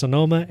macOS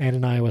Sonoma and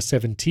in iOS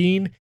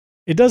 17.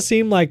 It does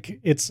seem like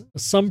it's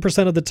some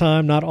percent of the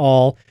time, not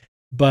all,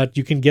 but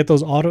you can get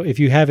those if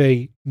you have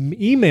a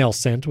email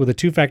sent with a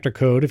two-factor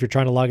code, if you're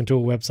trying to log into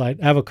a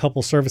website. I have a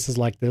couple services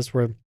like this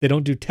where they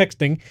don't do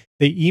texting,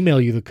 they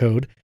email you the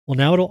code. Well,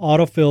 now it'll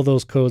autofill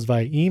those codes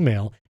via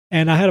email.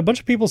 And I had a bunch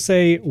of people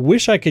say,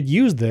 wish I could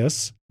use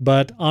this,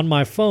 but on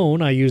my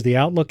phone, I use the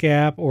Outlook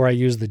app or I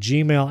use the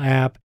Gmail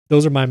app.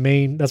 That's my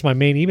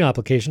main email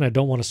application. I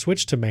don't want to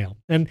switch to mail.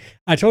 And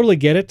I totally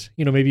get it.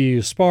 Maybe you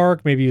use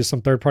Spark, maybe use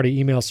some third-party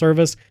email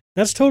service.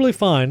 That's totally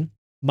fine.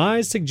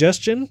 My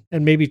suggestion,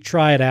 and maybe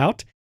try it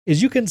out,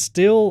 is you can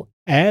still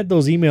add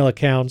those email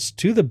accounts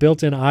to the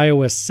built-in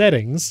iOS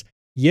settings.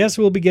 Yes,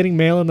 we'll be getting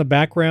mail in the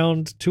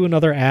background to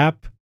another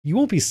app. You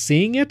won't be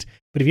seeing it,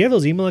 but if you have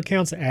those email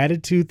accounts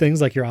added to things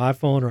like your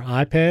iPhone or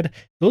iPad,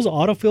 those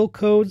autofill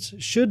codes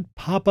should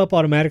pop up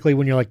automatically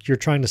when you're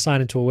trying to sign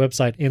into a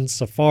website in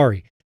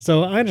Safari.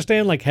 So I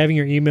understand having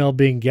your email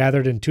being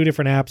gathered in two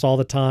different apps all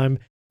the time.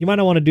 You might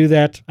not want to do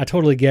that. I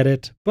totally get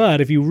it.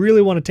 But if you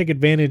really want to take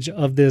advantage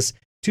of this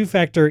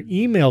two-factor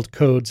emailed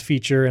codes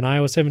feature in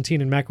iOS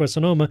 17 and macOS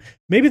Sonoma,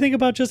 maybe think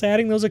about just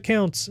adding those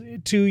accounts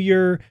to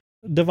your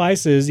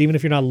devices, even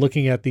if you're not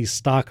looking at the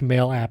stock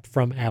mail app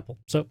from Apple.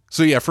 So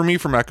yeah, for me,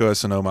 for macOS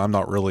Sonoma, I'm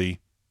not really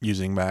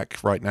using Mac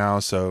right now,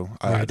 so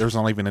there's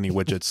not even any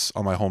widgets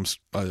on my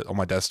on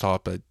my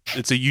desktop.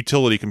 It's a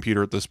utility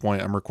computer at this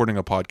point. I'm recording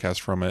a podcast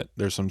from it.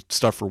 There's some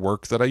stuff for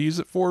work that I use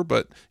it for,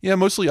 but yeah,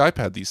 mostly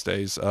iPad these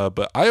days.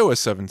 But iOS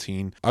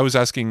 17, I was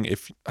asking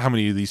how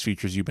many of these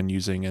features you've been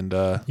using, and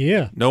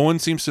no one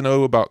seems to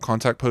know about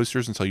contact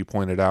posters until you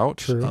point it out.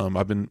 True.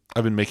 I've been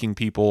making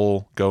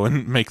people go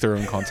and make their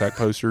own contact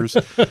posters,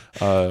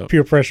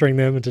 peer pressuring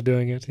them into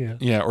doing it.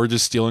 Yeah, or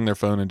just stealing their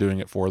phone and doing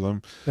it for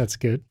them. That's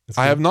good.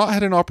 I have not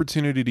had an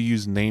opportunity to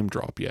use name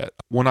drop yet.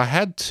 When I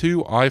had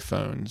two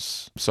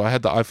iPhones, so I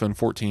had the iPhone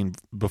 14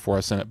 before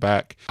I sent it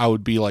back, I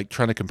would be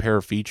trying to compare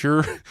a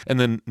feature, and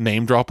then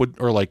name drop would,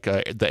 or the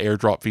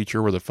AirDrop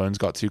feature where the phones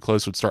got too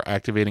close, would start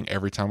activating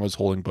every time I was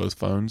holding both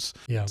phones.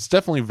 Yeah, it's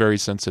definitely very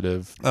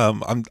sensitive.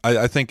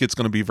 I think it's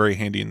going to be very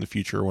handy in the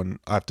future when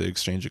I have to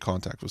exchange a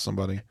contact with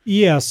somebody.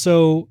 Yeah,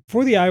 so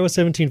for the iOS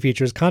 17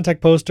 features,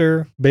 contact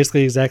poster,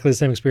 basically exactly the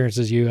same experience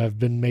as you. I've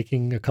been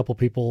making a couple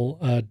people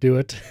do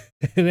it.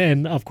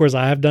 And of course,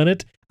 I have done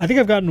it. I think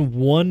I've gotten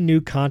one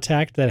new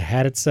contact that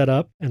had it set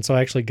up, and so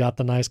I actually got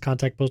the nice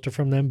contact poster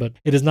from them, but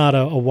it is not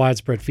a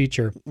widespread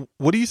feature.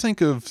 What do you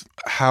think of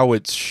how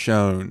it's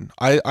shown?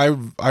 I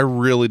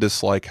really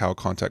dislike how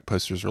contact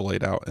posters are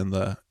laid out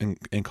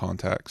in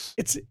contacts.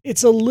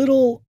 It's a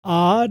little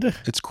odd.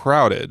 It's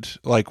crowded.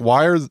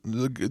 Why are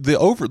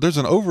there's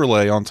an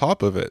overlay on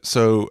top of it,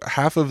 so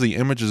half of the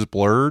image is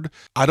blurred.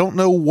 I don't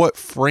know what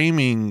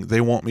framing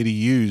they want me to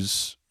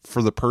use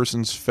for the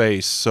person's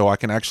face so I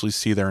can actually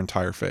see their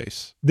entire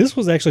face. This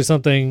was actually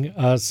something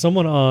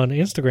someone on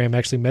Instagram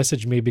actually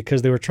messaged me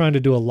because they were trying to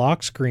do a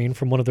lock screen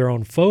from one of their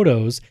own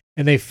photos,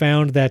 and they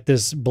found that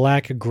this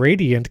black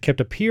gradient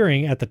kept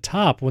appearing at the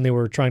top when they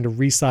were trying to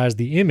resize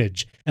the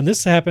image. And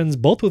this happens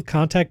both with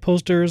contact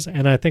posters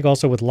and I think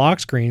also with lock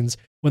screens.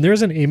 When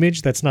there's an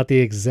image that's not the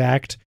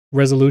exact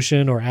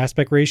resolution or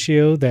aspect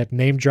ratio that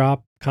name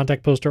drop,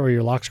 contact poster, or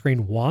your lock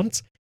screen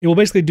wants, it will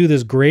basically do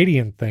this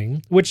gradient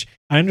thing, which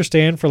I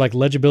understand for like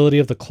legibility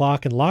of the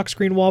clock and lock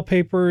screen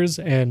wallpapers.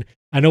 And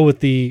I know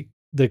with the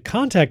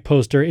contact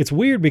poster, it's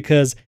weird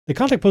because the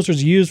contact poster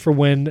is used for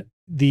when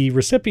the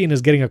recipient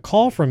is getting a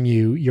call from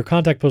you, your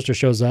contact poster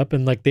shows up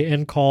and like the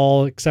end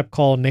call, accept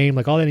call, name,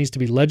 like all that needs to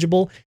be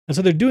legible. And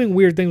so they're doing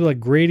weird things with like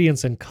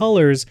gradients and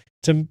colors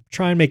to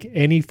try and make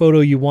any photo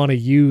you want to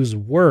use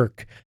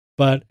work.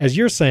 But as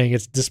you're saying,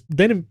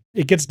 then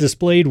it gets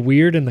displayed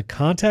weird in the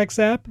Contacts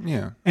app.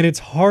 Yeah. And it's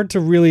hard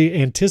to really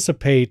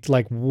anticipate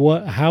like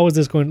how is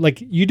this going? Like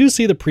you do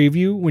see the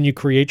preview when you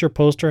create your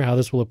poster, how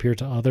this will appear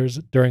to others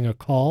during a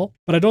call.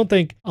 But I don't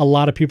think a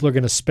lot of people are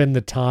going to spend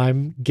the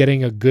time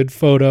getting a good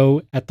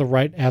photo at the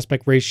right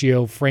aspect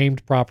ratio,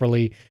 framed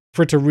properly,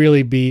 for it to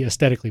really be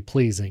aesthetically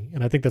pleasing.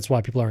 And I think that's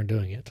why people aren't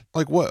doing it.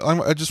 Like what?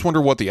 I just wonder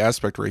what the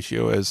aspect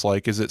ratio is.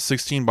 Like, is it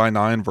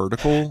 16:9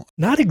 vertical?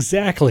 Not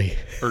exactly.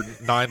 Or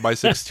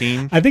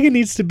 9:16? I think it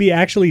needs to be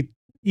actually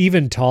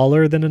even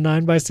taller than a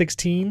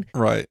 9:16.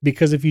 Right.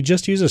 Because if you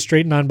just use a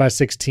straight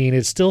 9:16,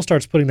 it still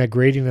starts putting that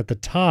gradient at the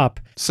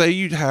top. Say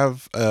you'd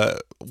have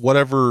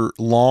whatever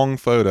long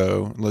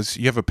photo, unless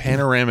you have a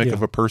panoramic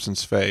of a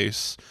person's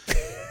face.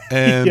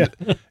 And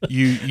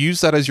you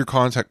use that as your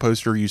contact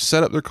poster. You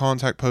set up their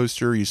contact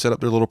poster. You set up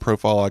their little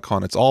profile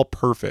icon. It's all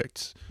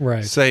perfect.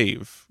 Right.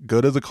 Save. Go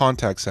to the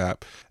Contacts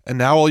app. And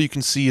now all you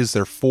can see is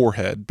their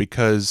forehead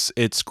because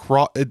it's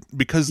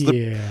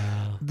the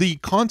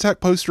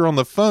contact poster on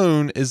the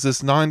phone is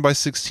this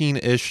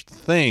 9:16-ish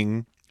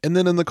thing. And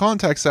then in the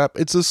Contacts app,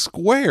 it's a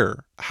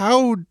square.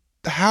 How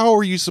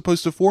are you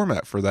supposed to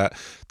format for that?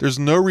 There's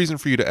no reason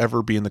for you to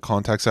ever be in the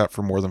Contacts app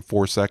for more than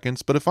 4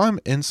 seconds. But if I'm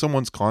in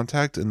someone's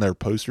contact and their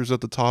poster's at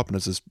the top and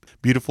it's this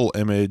beautiful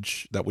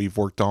image that we've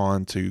worked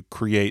on to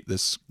create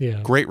this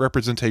great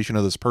representation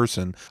of this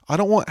person, I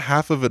don't want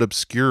half of it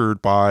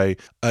obscured by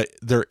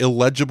their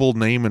illegible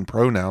name and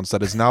pronouns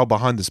that is now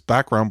behind this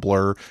background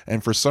blur.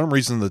 And for some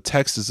reason, the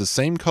text is the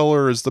same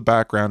color as the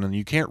background and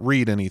you can't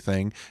read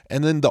anything.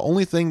 And then the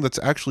only thing that's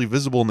actually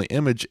visible in the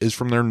image is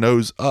from their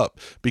nose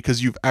up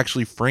because you've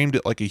actually framed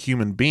it like a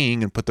human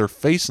being and put their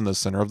face in the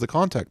center of the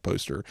contact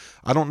poster.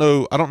 I don't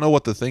know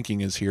what the thinking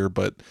is here,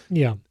 but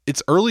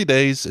it's early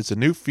days. It's a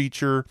new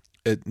feature.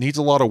 It needs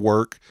a lot of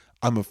work.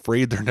 I'm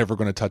afraid they're never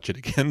going to touch it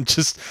again.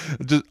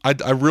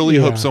 I really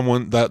hope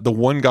someone that the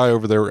one guy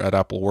over there at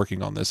Apple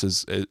working on this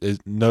is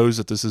knows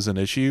that this is an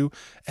issue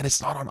and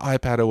it's not on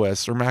iPad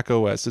OS or Mac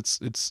OS.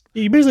 It's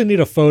you basically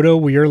need a photo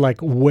where you're like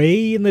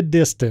way in the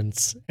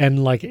distance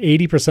and like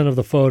 80% of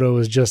the photo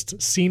is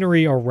just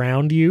scenery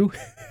around you.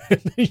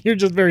 You're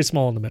just very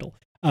small in the middle.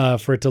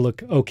 For it to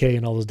look okay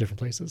in all those different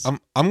places.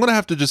 I'm gonna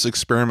have to just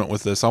experiment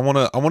with this. I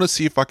wanna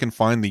see if I can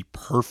find the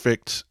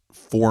perfect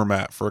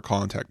format for a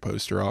contact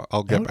poster.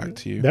 I'll get back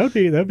to you. That'd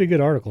be a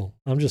good article.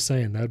 I'm just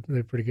saying that'd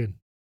be pretty good.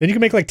 Then you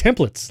can make like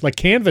templates, like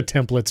Canva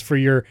templates for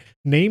your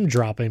name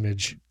drop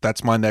image.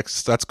 That's going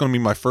to be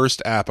my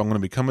first app. I'm going to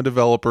become a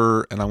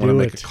developer and I'm going to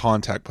make a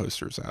contact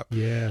posters app.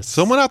 Yes.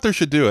 Someone out there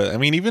should do it. I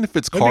mean, even if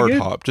it's card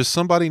hop, just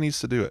somebody needs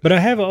to do it. But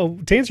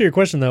to answer your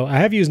question though, I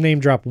have used name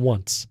drop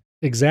once,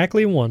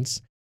 exactly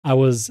once. I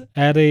was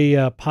at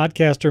a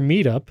podcaster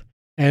meetup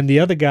and the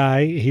other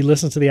guy, he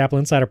listens to the Apple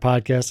Insider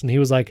podcast and he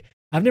was like,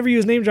 I've never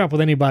used name drop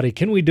with anybody.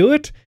 Can we do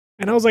it?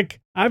 And I was like,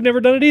 I've never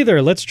done it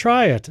either. Let's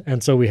try it.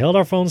 And so we held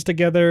our phones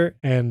together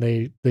and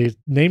the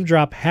name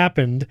drop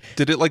happened.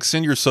 Did it like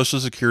send your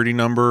social security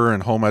number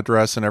and home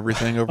address and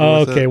everything over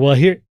with okay, it? Well,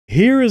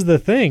 here is the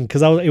thing.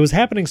 Because it was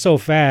happening so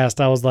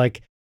fast. I was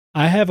like,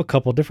 I have a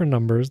couple different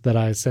numbers that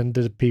I send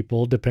to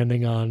people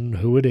depending on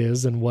who it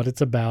is and what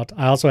it's about.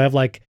 I also have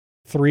like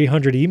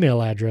 300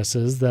 email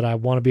addresses that I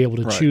want to be able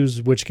to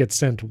choose which gets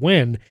sent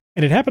when.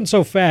 And it happened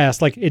so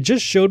fast. Like it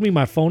just showed me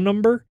my phone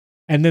number.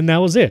 And then that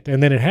was it.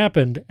 And then it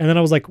happened. And then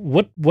I was like,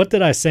 what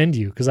did I send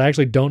you? Because I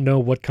actually don't know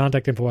what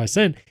contact info I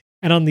sent.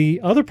 And on the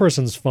other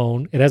person's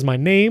phone, it has my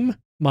name,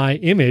 my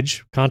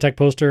image, contact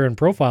poster and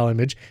profile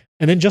image,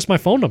 and then just my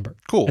phone number.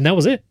 Cool. And that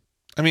was it.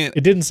 I mean,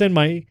 it didn't send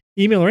my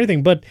email or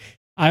anything. But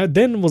I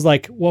then was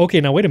like, well, okay,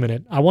 now wait a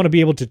minute. I want to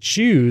be able to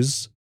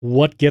choose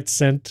what gets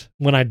sent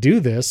when I do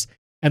this.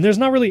 And there's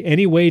not really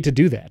any way to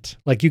do that.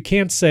 Like you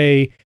can't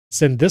say,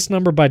 send this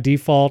number by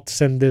default,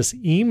 send this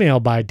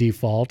email by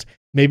default.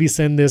 Maybe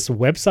send this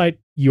website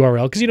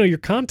URL because, your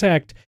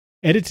contact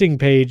editing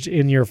page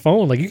in your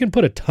phone, like you can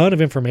put a ton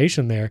of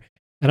information there.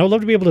 And I would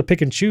love to be able to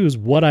pick and choose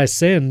what I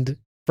send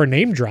for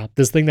name drop,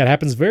 this thing that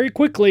happens very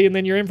quickly. And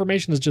then your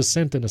information is just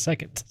sent in a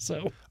second.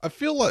 So I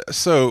feel like,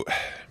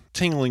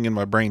 tingling in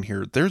my brain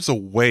here, there's a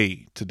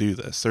way to do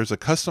this. There's a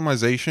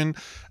customization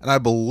and I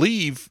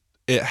believe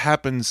it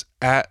happens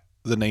at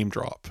the name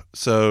drop.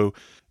 So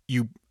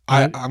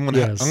I'm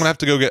gonna have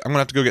to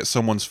go get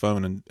someone's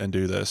phone and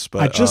do this.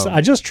 But I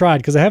just tried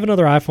because I have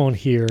another iPhone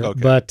here,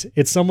 but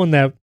it's someone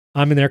that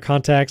I'm in their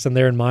contacts and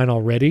they're in mine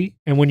already.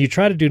 And when you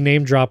try to do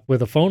name drop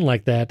with a phone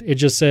like that, it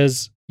just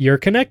says you're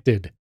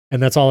connected,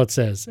 and that's all it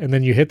says. And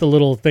then you hit the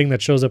little thing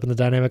that shows up in the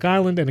dynamic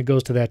island, and it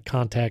goes to that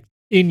contact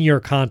in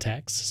your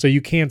contacts. So you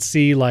can't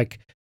see like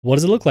what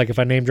does it look like if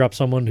I name drop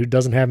someone who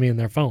doesn't have me in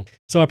their phone?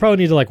 So I probably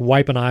need to like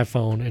wipe an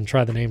iPhone and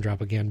try the name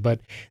drop again.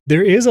 But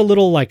there is a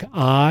little like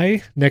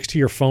I next to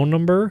your phone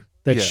number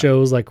that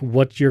shows like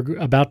what you're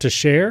about to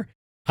share.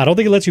 I don't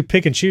think it lets you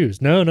pick and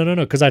choose. No.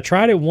 Because I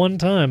tried it one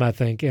time, I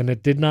think, and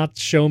it did not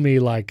show me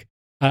like,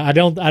 I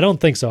don't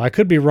think so. I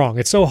could be wrong.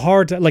 It's so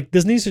hard to like,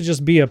 this needs to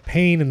just be a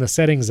pain in the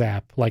settings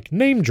app, like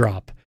name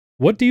drop.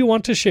 What do you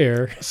want to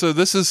share? So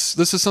this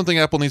is something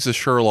Apple needs to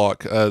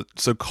Sherlock.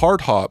 So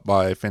Card Hop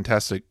by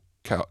Fantastic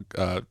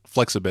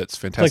Flexibits,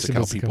 Fantastic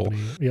Cow people.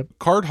 Yep.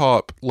 Card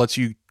Hop lets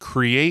you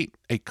create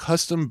a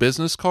custom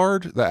business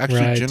card that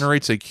actually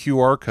generates a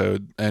QR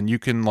code, and you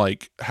can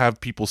like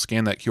have people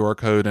scan that QR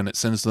code, and it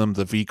sends them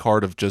the V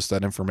card of just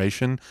that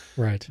information.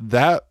 Right.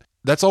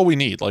 That's all we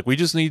need. Like we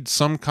just need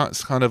some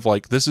kind of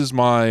like, this is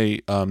my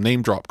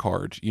name drop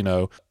card. You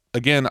know,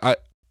 again,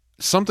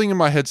 something in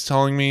my head's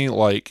telling me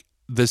like,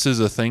 this is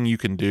a thing you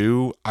can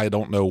do. I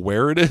don't know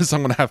where it is. I'm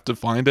going to have to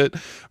find it,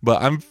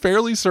 but I'm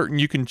fairly certain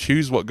you can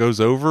choose what goes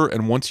over.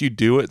 And once you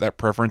do it, that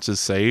preference is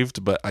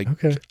saved, but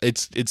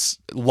it's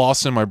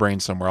lost in my brain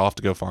somewhere. I'll have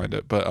to go find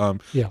it. But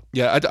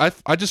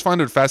I just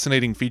find it a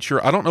fascinating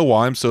feature. I don't know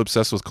why I'm so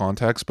obsessed with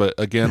contacts, but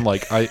again,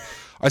 like I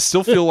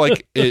still feel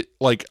like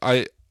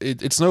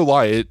it's no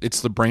lie.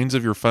 It's the brains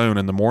of your phone,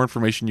 and the more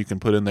information you can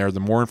put in there, the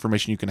more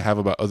information you can have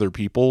about other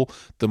people,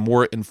 the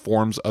more it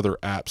informs other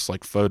apps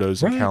like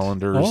photos and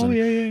calendars.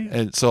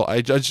 And so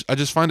I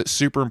just find it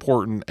super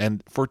important,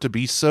 and for it to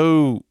be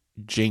so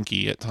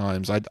janky at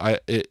times,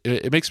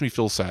 it makes me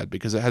feel sad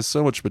because it has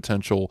so much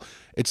potential.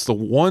 It's the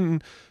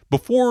one.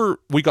 Before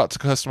we got to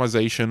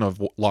customization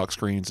of lock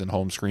screens and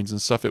home screens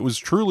and stuff, it was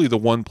truly the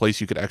one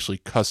place you could actually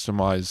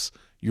customize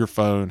your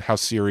phone, how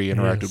Siri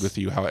interacted with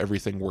you, how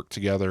everything worked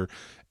together.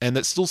 And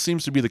that still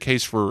seems to be the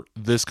case for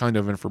this kind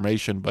of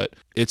information, but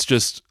it's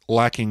just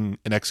lacking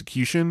in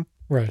execution.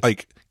 Right.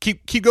 Like,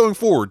 keep going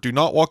forward. Do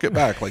not walk it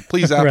back. Like,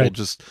 please, Apple,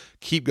 just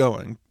keep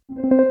going.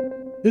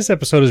 This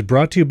episode is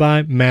brought to you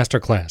by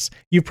Masterclass.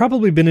 You've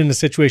probably been in a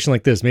situation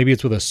like this. Maybe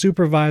it's with a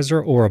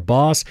supervisor or a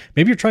boss.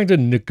 Maybe you're trying to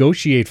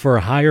negotiate for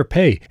a higher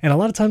pay. And a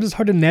lot of times it's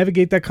hard to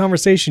navigate that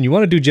conversation. You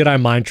want to do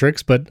Jedi mind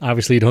tricks, but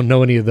obviously you don't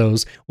know any of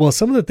those. Well,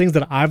 some of the things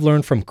that I've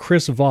learned from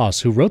Chris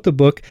Voss, who wrote the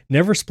book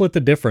Never Split the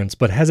Difference,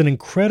 but has an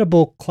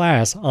incredible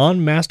class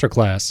on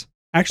Masterclass,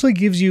 actually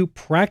gives you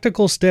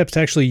practical steps to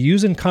actually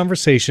use in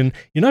conversation.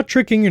 You're not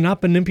tricking, you're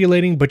not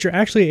manipulating, but you're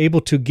actually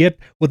able to get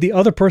what the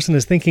other person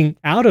is thinking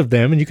out of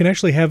them, and you can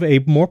actually have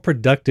a more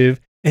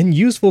productive and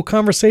useful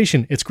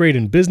conversation. It's great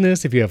in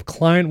business. If you have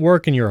client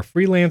work and you're a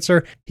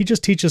freelancer, he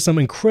just teaches some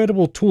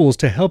incredible tools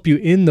to help you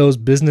in those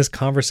business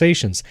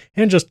conversations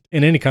and just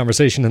in any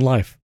conversation in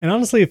life. And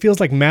honestly, it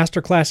feels like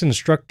Masterclass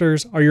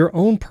instructors are your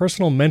own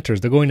personal mentors.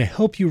 They're going to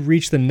help you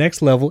reach the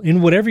next level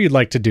in whatever you'd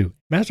like to do.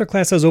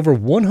 Masterclass has over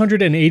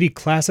 180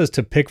 classes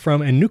to pick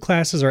from, and new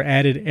classes are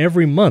added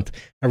every month.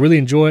 I really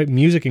enjoy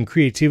music and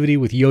creativity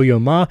with Yo-Yo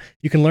Ma.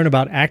 You can learn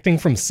about acting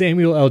from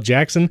Samuel L.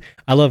 Jackson.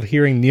 I love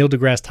hearing Neil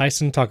deGrasse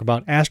Tyson talk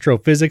about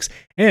astrophysics.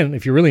 And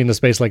if you're really into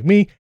space like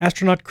me,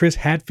 astronaut Chris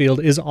Hadfield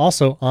is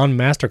also on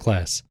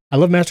Masterclass. I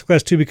love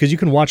Masterclass too because you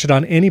can watch it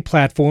on any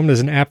platform. There's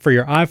an app for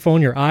your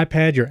iPhone, your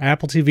iPad, your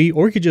Apple TV,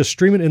 or you could just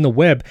stream it in the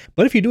web.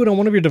 But if you do it on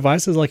one of your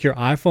devices like your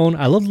iPhone,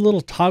 I love the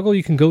little toggle.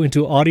 You can go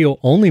into audio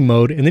only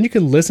mode, and then you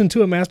can listen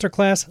to a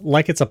Masterclass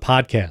like it's a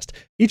podcast.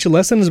 Each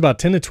lesson is about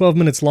 10 to 12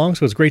 minutes long,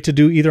 so it's great to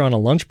do either on a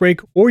lunch break,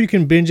 or you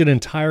can binge an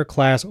entire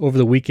class over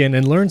the weekend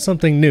and learn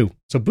something new.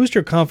 So boost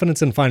your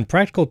confidence and find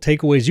practical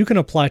takeaways you can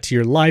apply to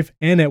your life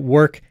and at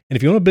work. And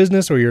if you own a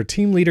business or you're a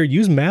team leader,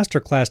 use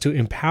Masterclass to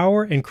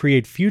empower and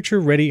create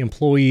future-ready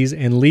employees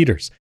and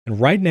leaders. And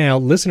right now,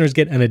 listeners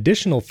get an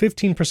additional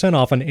 15%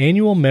 off an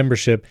annual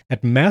membership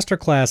at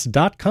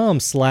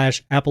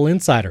masterclass.com/Apple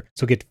Insider.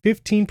 So get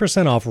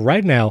 15% off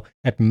right now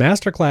at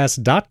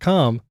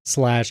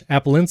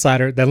masterclass.com/Apple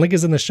Insider. That link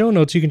is in the show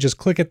notes. You can just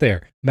click it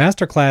there.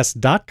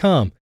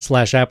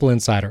 Masterclass.com/Apple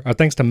Insider. Our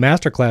thanks to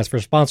Masterclass for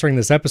sponsoring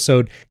this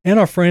episode and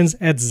our friends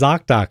at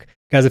ZocDoc.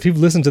 Guys, if you've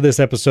listened to this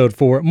episode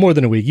for more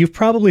than a week, you've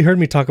probably heard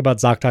me talk about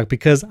ZocDoc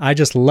because I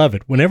just love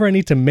it. Whenever I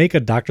need to make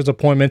a doctor's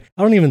appointment,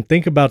 I don't even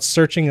think about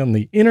searching on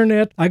the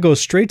internet. I go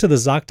straight to the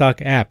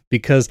ZocDoc app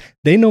because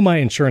they know my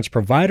insurance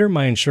provider,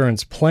 my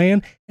insurance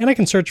plan, and I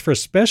can search for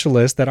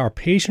specialists that are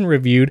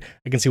patient-reviewed.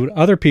 I can see what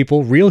other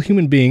people, real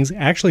human beings,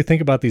 actually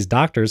think about these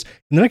doctors,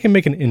 and then I can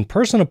make an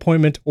in-person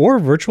appointment or a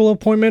virtual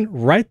appointment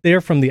right there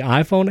from the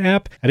iPhone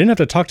app. I didn't have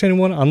to talk to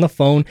anyone on the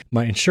phone.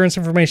 My insurance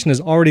information is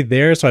already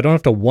there, so I don't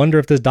have to wonder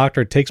if this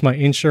doctor takes my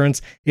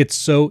insurance. It's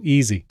so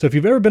easy. So if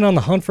you've ever been on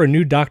the hunt for a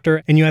new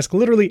doctor and you ask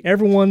literally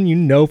everyone you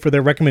know for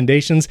their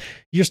recommendations,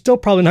 you're still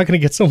probably not going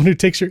to get someone who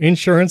takes your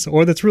insurance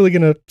or that's really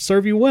going to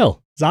serve you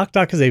well.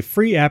 ZocDoc is a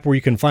free app where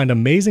you can find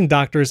amazing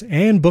doctors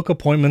and book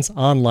appointments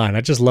online.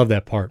 I just love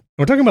that part.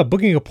 We're talking about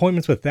booking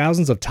appointments with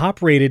thousands of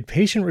top-rated,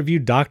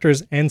 patient-reviewed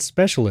doctors and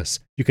specialists.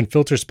 You can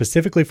filter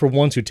specifically for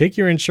ones who take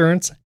your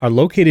insurance, are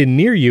located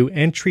near you,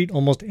 and treat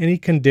almost any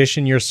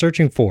condition you're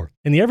searching for.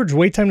 And the average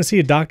wait time to see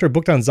a doctor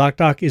booked on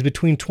ZocDoc is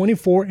between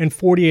 24 and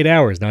 48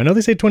 hours. Now, I know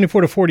they say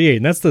 24 to 48,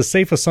 and that's the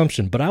safe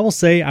assumption, but I will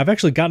say I've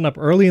actually gotten up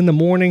early in the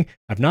morning,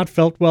 I've not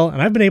felt well, and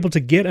I've been able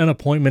to get an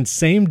appointment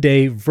same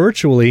day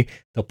virtually.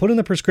 They'll put in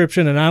the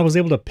prescription, and I was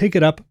able to pick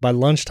it up by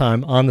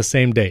lunchtime on the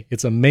same day.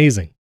 It's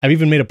amazing. I've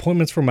even made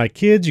appointments for my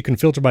kids. You can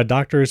filter by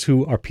doctors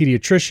who are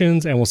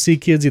pediatricians and will see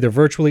kids either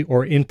virtually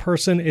or in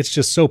person. It's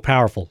just so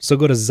powerful. So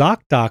go to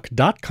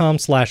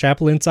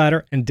ZocDoc.com/Apple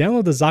Insider and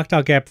download the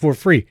ZocDoc app for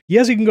free.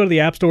 Yes, you can go to the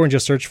App Store and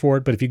just search for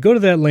it, but if you go to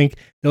that link,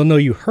 they'll know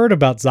you heard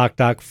about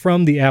ZocDoc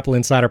from the Apple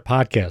Insider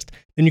podcast.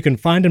 Then you can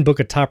find and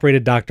book a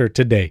top-rated doctor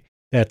today.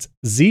 That's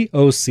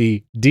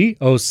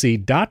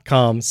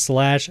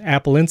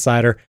ZocDoc.com/Apple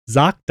Insider,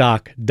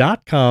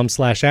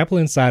 ZocDoc.com/Apple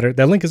Insider.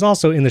 That link is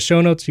also in the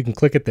show notes. You can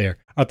click it there.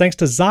 Our thanks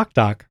to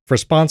ZocDoc for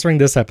sponsoring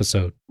this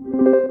episode.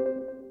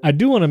 I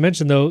do want to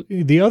mention, though,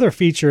 the other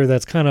feature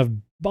that's kind of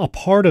a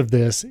part of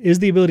this is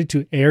the ability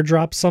to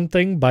airdrop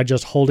something by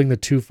just holding the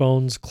two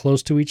phones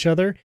close to each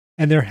other.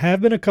 And there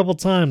have been a couple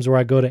times where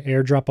I go to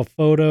airdrop a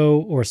photo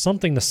or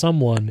something to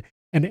someone,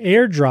 and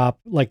airdrop,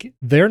 like,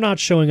 they're not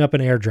showing up in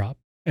airdrop.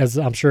 As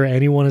I'm sure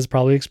anyone has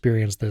probably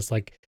experienced this,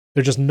 like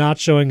they're just not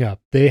showing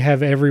up. They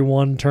have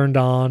everyone turned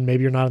on.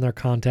 Maybe you're not in their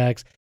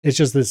contacts. It's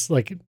just this,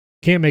 like,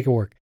 can't make it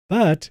work.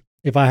 But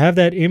if I have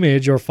that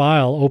image or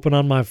file open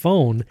on my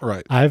phone,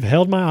 right, I've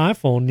held my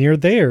iPhone near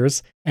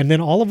theirs, and then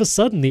all of a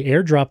sudden the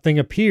airdrop thing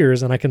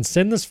appears and I can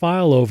send this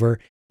file over,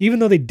 even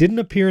though they didn't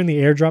appear in the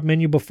airdrop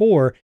menu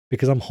before.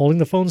 Because I'm holding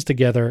the phones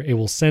together, it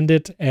will send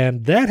it,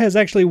 and that has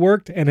actually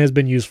worked and has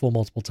been useful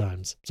multiple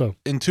times. So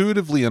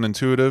intuitively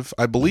unintuitive,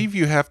 I believe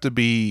you have to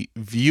be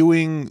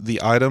viewing the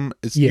item.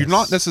 You're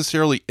not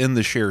necessarily in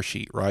the share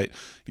sheet, right?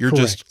 You're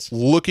Correct. Just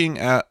looking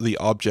at the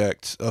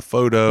object, a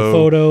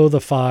photo, the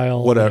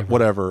file,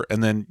 whatever,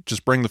 and then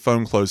just bring the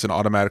phone close and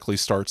automatically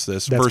starts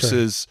this. That's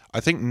versus, correct. I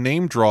think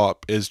name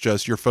drop is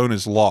just your phone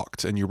is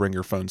locked and you bring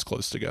your phones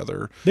close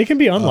together. They can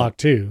be unlocked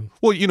too.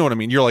 Well, you know what I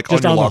mean. You're like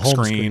just on your lock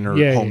screen or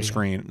home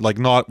screen. Like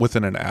not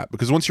within an app,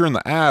 because once you're in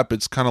the app,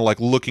 it's kind of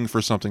like looking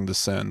for something to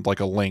send, like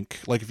a link.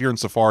 Like if you're in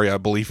Safari, I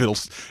believe it'll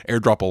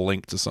airdrop a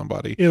link to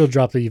somebody. It'll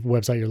drop the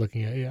website you're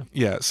looking at.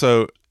 Yeah.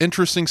 So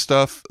interesting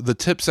stuff. The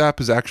Tips app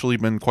has actually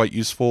been quite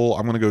useful.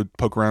 I'm going to go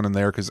poke around in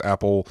there because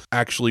Apple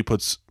actually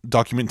puts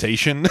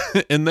documentation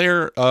in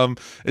there.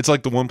 It's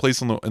like the one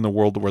place in the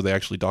world where they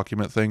actually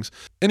document things.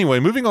 Anyway,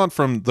 moving on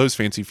from those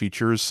fancy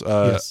features.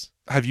 Yes.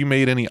 Have you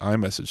made any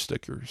iMessage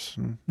stickers?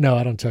 No,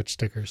 I don't touch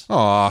stickers.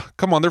 Aw,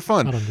 come on, they're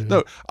fun. I don't do that.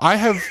 No,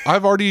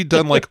 I've already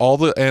done like all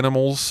the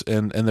animals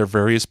and their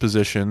various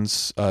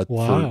positions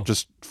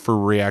for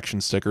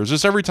reaction stickers.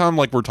 Just every time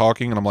like we're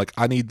talking and I'm like,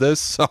 I need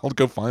this, I'll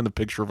go find a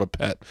picture of a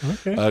pet.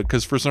 Okay.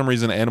 Because for some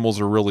reason animals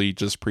are really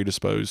just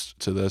predisposed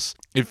to this.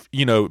 If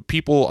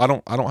people, I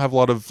don't have a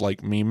lot of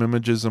like meme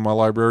images in my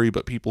library,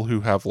 but people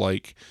who have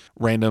like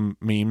random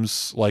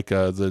memes like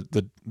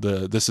the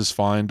this is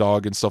fine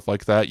dog and stuff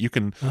like that, you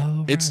can.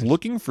 It's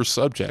looking for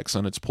subjects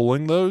and it's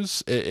pulling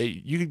those.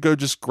 You could go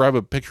just grab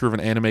a picture of an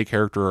anime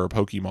character or a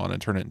Pokemon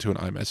and turn it into an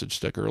iMessage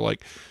sticker.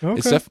 Like,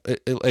 it's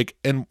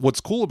and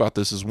what's cool about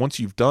this is once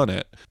you've done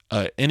it,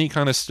 any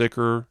kind of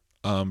sticker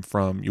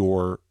from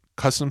your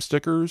custom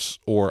stickers,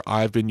 or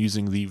I've been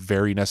using the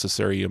Very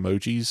Necessary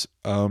Emojis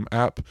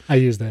app. I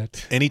use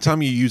that.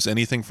 Anytime you use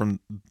anything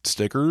from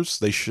stickers,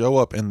 they show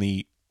up in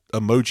the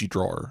emoji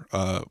drawer,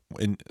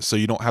 and so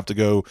you don't have to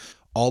go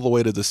all the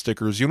way to the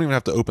stickers. You don't even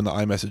have to open the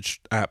iMessage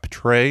app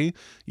tray.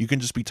 You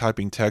can just be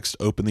typing text,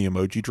 open the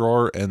emoji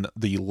drawer, and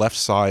the left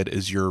side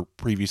is your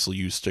previously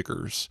used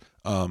stickers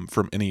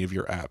from any of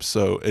your apps.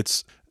 So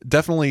it's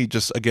definitely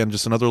just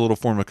another little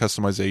form of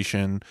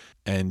customization,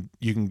 and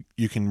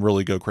you can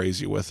really go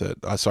crazy with it.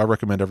 So I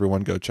recommend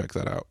everyone go check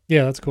that out.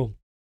 Yeah, that's cool.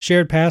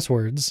 Shared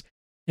passwords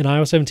in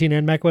iOS 17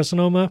 and macOS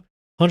Sonoma,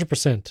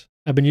 100%.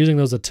 I've been using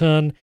those a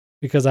ton,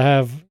 because I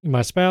have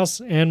my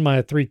spouse and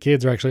my 3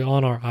 kids are actually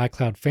on our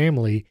iCloud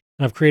family.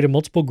 And I've created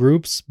multiple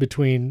groups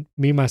between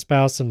me, my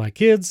spouse, and my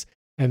kids,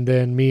 and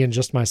then me and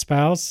just my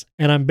spouse.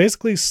 And I'm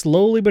basically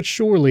slowly but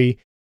surely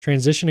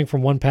transitioning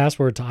from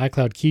 1Password to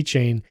iCloud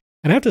Keychain.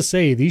 And I have to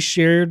say, these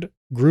shared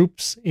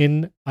groups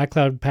in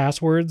iCloud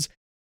passwords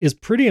is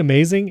pretty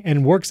amazing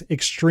and works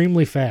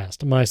extremely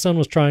fast. My son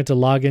was trying to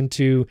log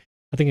into,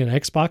 I think, an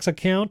Xbox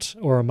account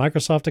or a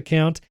Microsoft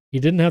account. He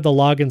didn't have the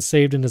login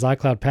saved in his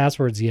iCloud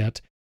passwords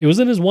yet. It was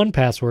in his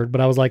 1Password,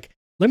 but I was like,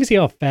 let me see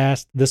how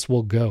fast this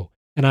will go.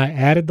 And I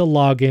added the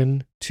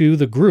login to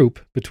the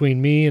group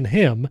between me and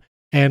him,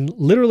 and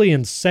literally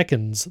in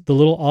seconds, the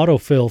little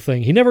autofill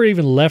thing, he never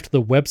even left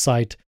the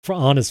website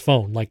on his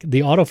phone. Like the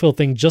autofill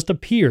thing just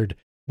appeared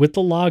with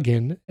the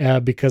login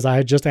because I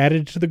had just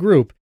added it to the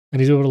group,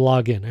 and he's able to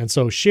log in. And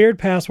so shared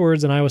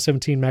passwords in iOS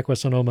 17,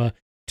 macOS Sonoma,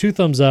 2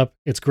 thumbs up.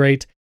 It's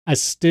great. I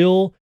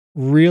still I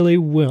really,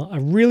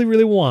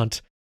 really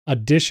want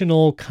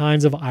additional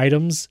kinds of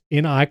items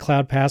in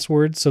iCloud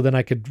passwords so then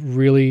I could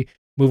really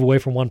move away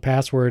from one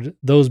password.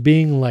 Those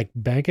being like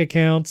bank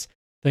accounts,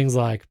 things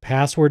like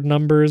password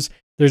numbers.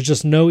 There's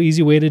just no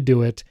easy way to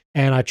do it.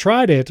 And I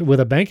tried it with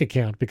a bank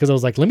account because I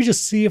was like, let me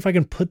just see if I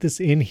can put this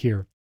in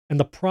here. And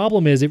the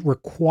problem is it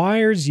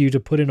requires you to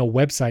put in a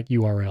website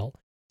URL.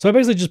 So I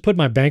basically just put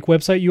my bank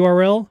website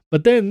URL,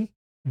 but then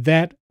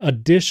that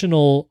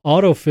additional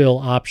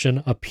autofill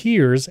option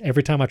appears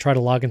every time I try to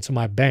log into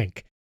my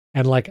bank.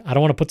 And like, I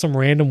don't want to put some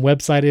random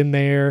website in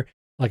there.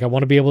 Like I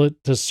want to be able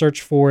to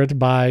search for it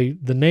by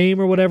the name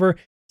or whatever.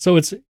 So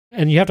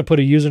and you have to put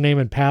a username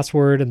and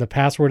password, and the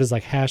password is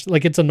like hash.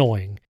 Like it's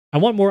annoying. I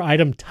want more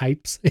item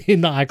types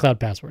in the iCloud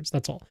passwords.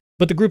 That's all.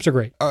 But the groups are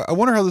great. I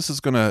wonder how this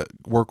is going to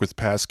work with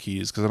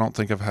passkeys, because I don't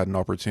think I've had an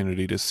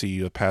opportunity to see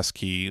a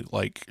passkey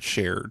like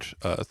shared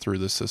through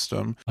the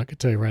system. I could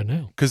tell you right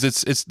now,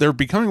 because they're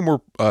becoming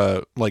more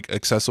like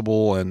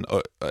accessible and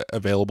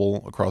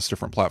available across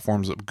different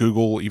platforms.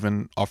 Google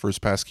even offers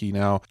passkey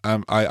now.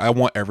 I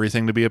want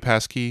everything to be a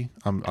passkey.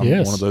 I'm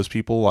yes. one of those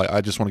people. I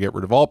just want to get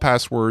rid of all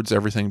passwords.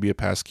 Everything be a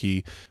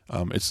passkey.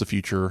 It's the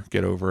future.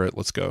 Get over it.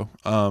 Let's go.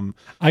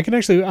 I can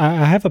actually.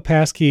 I have a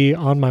passkey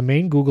on my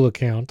main Google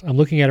account. I'm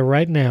looking at it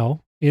right now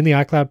in the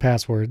iCloud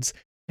passwords,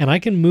 and I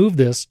can move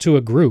this to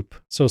a group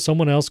so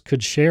someone else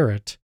could share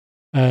it,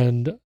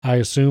 and I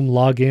assume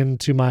log in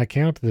to my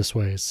account this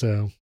way.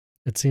 So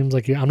it seems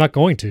like I'm not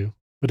going to,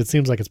 but it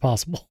seems like it's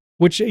possible.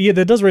 Which, yeah,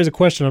 that does raise a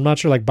question. I'm not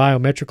sure, like,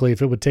 biometrically,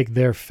 if it would take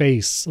their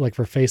face, like,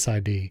 for Face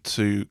ID.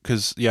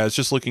 Because, yeah, it's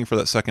just looking for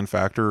that second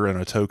factor and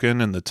a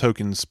token, and the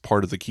token's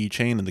part of the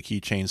keychain, and the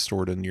keychain's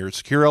stored in your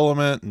secure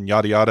element, and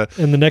yada, yada.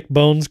 And the neck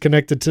bone's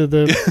connected to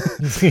the...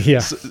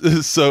 yeah.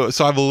 So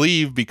I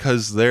believe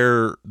because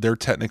they're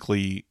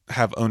technically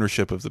have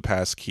ownership of the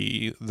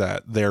passkey,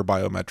 that their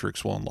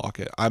biometrics will unlock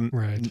it.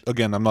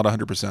 Again, I'm not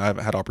 100%. I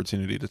haven't had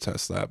opportunity to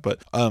test that,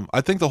 but I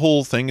think the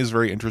whole thing is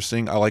very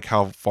interesting. I like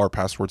how far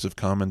passwords have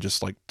come in just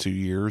like 2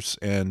 years,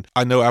 and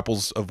I know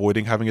Apple's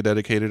avoiding having a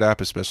dedicated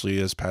app,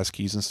 especially as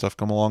passkeys and stuff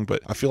come along,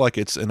 but I feel like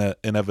it's an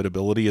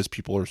inevitability as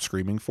people are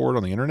screaming for it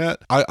on the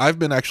internet. I've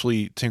been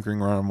actually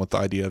tinkering around with the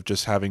idea of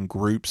just having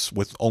groups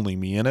with only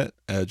me in it,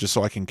 just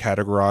so I can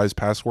categorize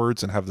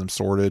passwords and have them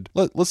sorted.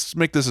 Let's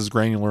make this as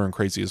granular and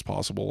crazy as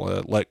possible.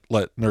 Let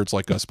nerds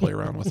like us play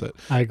around with it.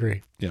 I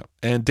agree. Yeah.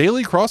 And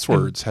daily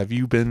crosswords. Have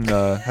you been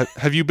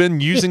have you been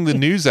using the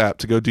news app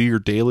to go do your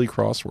daily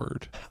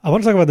crossword? I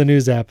want to talk about the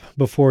news app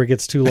before it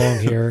gets too long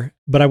here,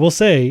 but I will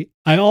say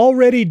I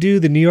already do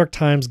the New York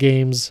Times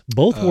games,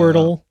 both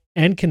Wordle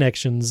and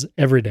Connections,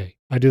 every day.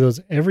 I do those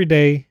every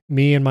day,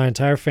 me and my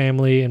entire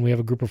family, and we have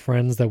a group of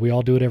friends that we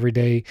all do it every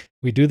day.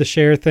 We do the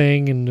share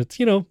thing, and it's,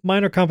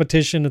 minor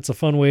competition. It's a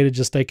fun way to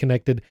just stay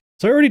connected.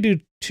 So I already do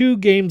 2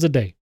 games a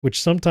day,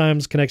 which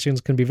sometimes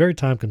Connections can be very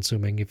time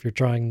consuming if you're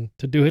trying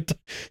to do it,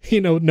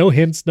 no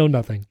hints, no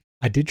nothing.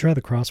 I did try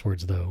the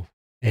crosswords though,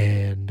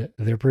 and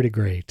they're pretty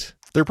great.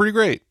 They're pretty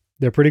great.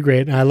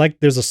 And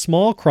there's a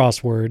small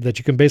crossword that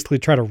you can basically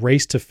try to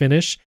race to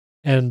finish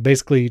and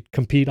basically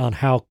compete on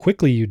how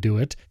quickly you do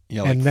it.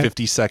 Yeah, like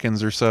 50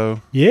 seconds or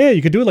so. Yeah,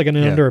 you could do it like in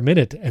under a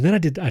minute. And then I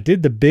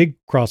did the big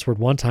crossword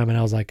one time, and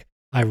I was like,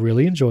 I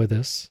really enjoy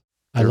this.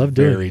 I love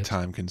doing it. Very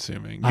time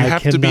consuming. You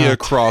have to be a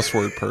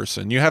crossword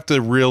person. You have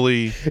to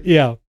really...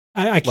 Yeah.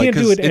 I can't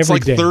do it every day. It's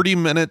like 30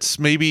 minutes,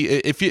 maybe.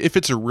 If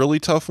it's a really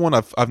tough one,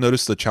 I've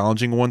noticed the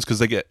challenging ones,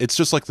 because it's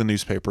just like the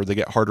newspaper. They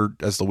get harder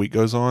as the week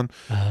goes on.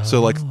 Oh.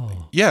 So like,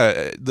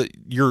 yeah,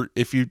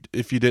 if you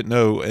didn't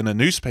know, in a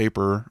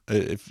newspaper,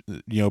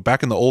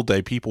 back in the old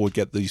day, people would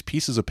get these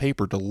pieces of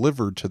paper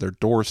delivered to their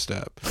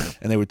doorstep,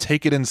 and they would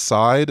take it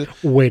inside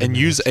and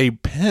use a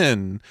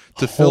pen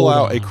to fill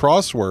out a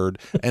crossword.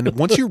 And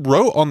once you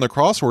wrote on the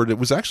crossword, it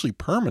was actually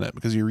permanent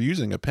because you were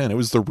using a pen. It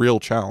was the real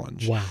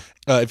challenge. Wow.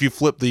 If you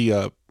flip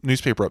the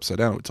newspaper upside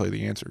down, it would tell you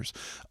the answers.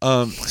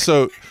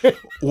 So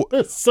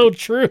that's so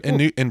true.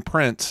 In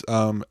print,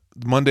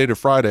 Monday to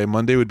Friday,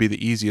 Monday would be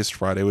the easiest,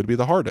 Friday would be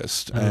the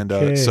hardest. Okay.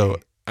 And so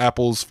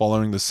Apple's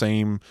following the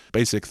same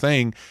basic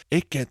thing.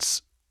 It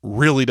gets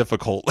really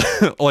difficult.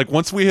 Like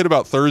once we hit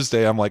about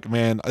Thursday, I'm like,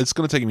 man, it's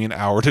going to take me an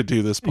hour to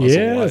do this puzzle.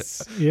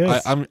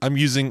 Yes. I'm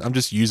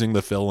just using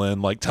the fill in.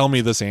 Like, tell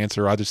me this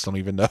answer. I just don't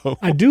even know.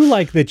 I do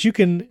like that you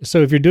can.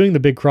 So if you're doing the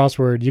big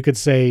crossword, you could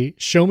say,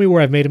 "Show me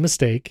where I've made a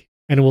mistake,"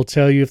 and it will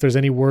tell you if there's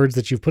any words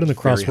that you've put in the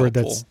crossword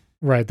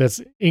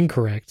that's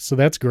incorrect. So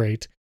that's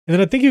great. And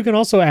then I think you can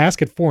also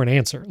ask it for an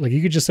answer. Like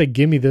you could just say,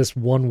 "Give me this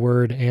one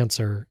word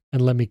answer,"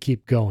 and let me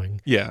keep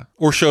going. Yeah,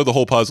 or show the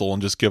whole puzzle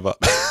and just give up.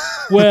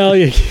 Well,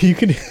 you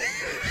can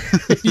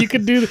you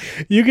can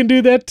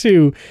do that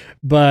too,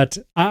 but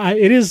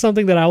it is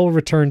something that I will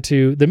return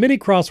to. The mini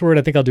crossword,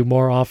 I think I'll do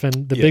more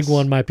often. The big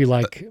one might be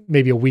like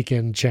maybe a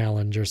weekend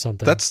challenge or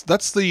something.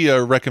 That's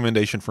the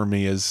recommendation for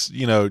me is,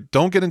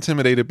 don't get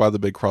intimidated by the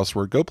big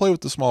crossword. Go play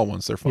with the small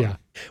ones. They're fun. Yeah,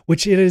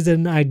 which it is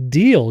an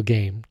ideal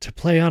game to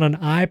play on an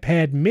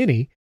iPad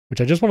mini,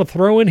 which I just want to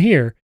throw in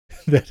here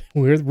that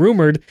we're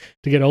rumored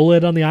to get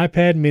OLED on the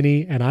iPad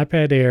mini and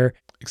iPad Air.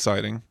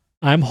 Exciting.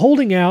 I'm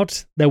holding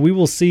out that we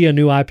will see a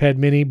new iPad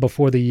mini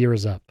before the year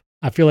is up.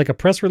 I feel like a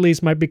press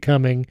release might be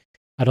coming.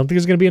 I don't think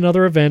there's going to be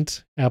another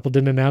event. Apple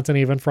didn't announce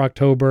any event for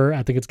October.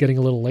 I think it's getting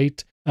a little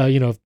late.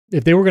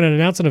 If they were going to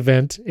announce an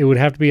event, it would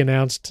have to be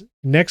announced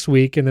next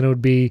week, and then it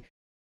would be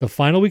the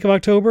final week of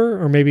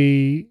October, or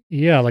maybe,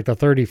 like the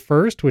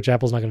 31st, which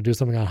Apple's not going to do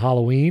something on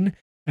Halloween.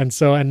 And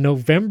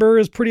November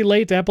is pretty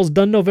late. Apple's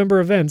done November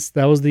events.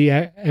 That was the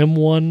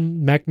M1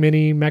 Mac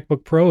Mini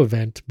MacBook Pro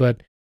event,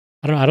 but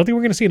I don't think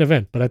we're going to see an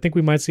event, but I think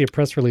we might see a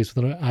press release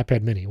with an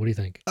iPad mini. What do you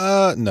think?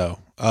 No.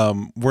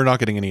 We're not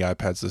getting any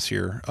iPads this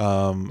year.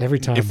 Every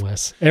time,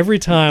 Wes. Every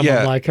time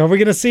I'm like, are we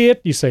going to see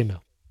it? You say no.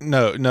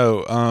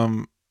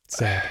 No.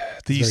 Sad.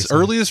 These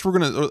earliest we're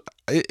going to,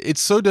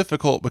 it's so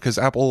difficult because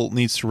Apple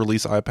needs to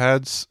release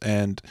iPads,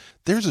 and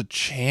there's a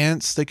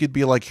chance they could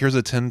be like, here's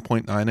a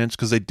 10.9 inch,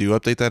 because they do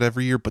update that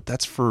every year, but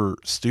that's for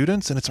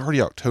students and it's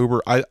already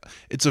October.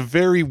 It's a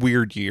very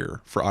weird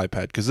year for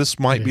iPad, because this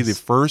might be the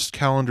first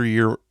calendar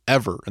year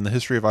ever in the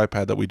history of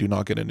iPad that we do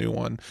not get a new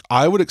one.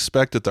 I would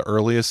expect at the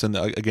earliest, and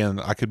again,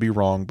 I could be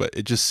wrong, but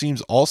it just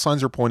seems all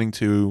signs are pointing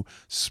to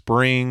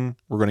spring.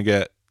 We're going to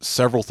get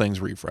several things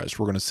refreshed.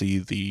 We're going to see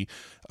the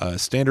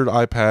standard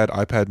iPad,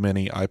 iPad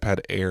mini,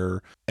 iPad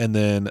Air, and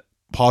then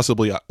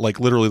possibly like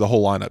literally the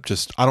whole lineup.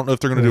 Just, I don't know if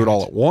they're going to do it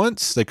all at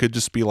once. They could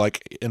just be like,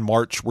 in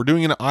March, we're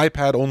doing an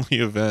iPad only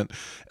event.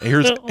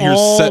 Here's the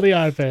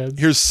iPads.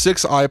 Here's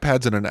 6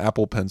 iPads and an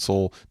Apple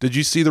Pencil. Did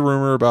you see the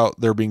rumor about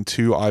there being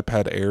 2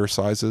 iPad Air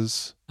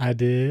sizes? I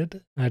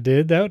did.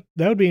 That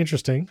would be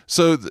interesting.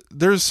 So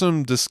there's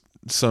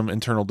some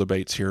internal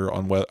debates here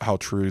on how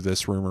true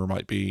this rumor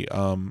might be,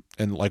 and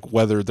like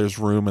whether there's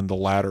room in the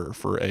ladder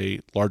for a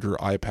larger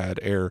iPad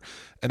Air.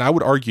 And I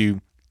would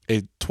argue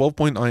a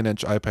 12.9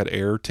 inch iPad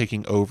Air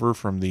taking over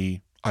from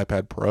the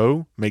iPad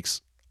Pro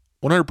makes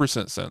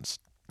 100% sense.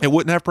 It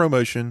wouldn't have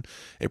ProMotion.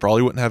 It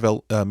probably wouldn't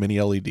have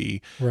mini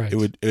LED. Right. It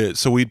would.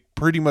 So we'd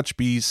pretty much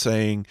be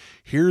saying,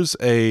 here's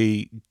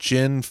a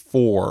Gen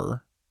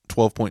 4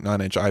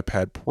 12.9 inch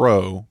iPad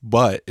Pro,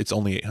 but it's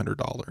only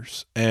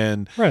 $800.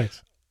 And right.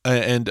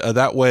 And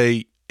that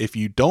way, if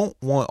you don't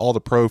want all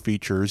the Pro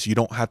features, you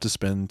don't have to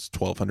spend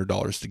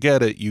 $1,200 to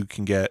get it. You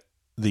can get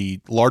the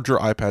larger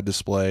iPad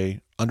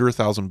display under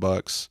 $1,000.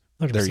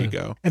 100%. There you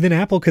go. And then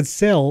Apple could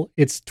sell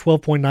its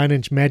 12.9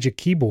 inch Magic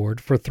Keyboard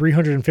for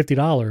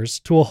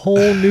 $350 to a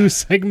whole new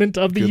segment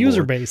of the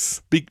user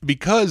base.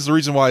 Because the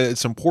reason why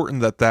it's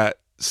important that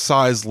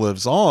size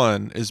lives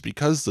on is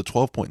because the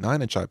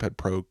 12.9 inch iPad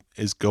Pro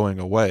is going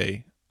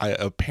away.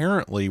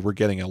 Apparently, we're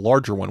getting a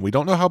larger one. We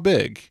don't know how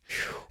big.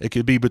 It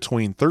could be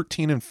between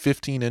 13 and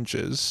 15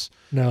 inches.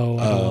 No,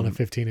 I don't want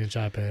a 15-inch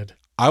iPad.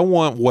 I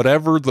want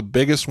whatever the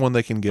biggest one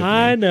they can give me.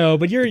 I know,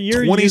 but you're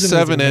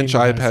 27-inch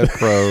iPad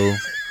Pro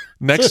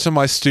next to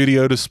my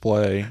studio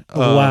display.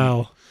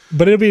 Wow.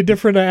 But it'll be a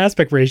different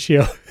aspect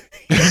ratio.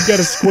 You've got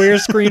a square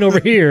screen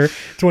over here,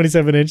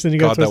 27-inch, then you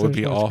got that would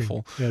be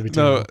awful.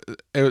 No,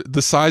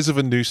 the size of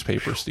a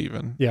newspaper,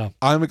 Stephen. Yeah.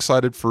 I'm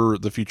excited for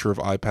the future of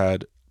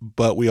iPad,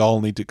 but we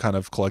all need to kind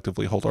of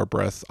collectively hold our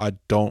breath.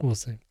 We'll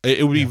see.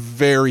 It would be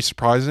very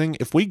surprising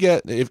if we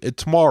get, if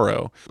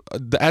tomorrow,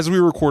 as we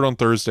record on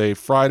Thursday,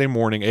 Friday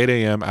morning, 8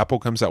 a.m., Apple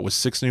comes out with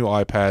 6 new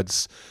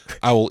iPads.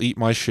 I will eat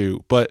my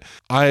shoe. But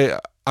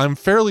I'm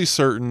fairly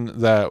certain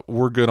that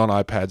we're good on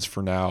iPads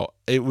for now.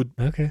 It would.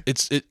 Okay.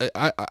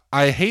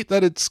 I hate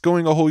that it's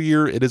going a whole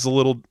year. It is a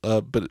little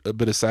a bit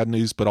of sad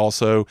news, but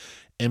also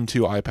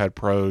M2 iPad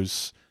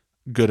Pros,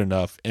 good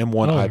enough.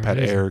 M1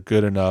 iPad Air,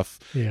 good enough.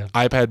 Yeah.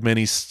 iPad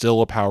Mini,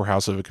 still a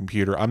powerhouse of a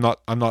computer. I'm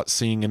not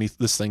seeing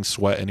this thing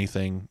sweat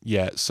anything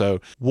yet. So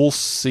we'll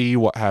see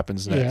what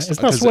happens next. Yeah,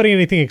 it's not sweating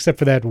anything except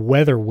for that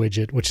weather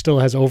widget, which still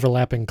has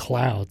overlapping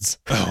clouds.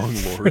 Oh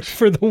Lord.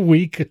 for the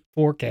week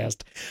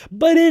forecast.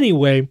 But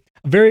anyway,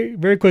 very,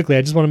 very quickly,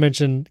 I just want to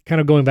mention,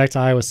 kind of going back to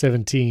iOS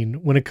 17,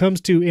 when it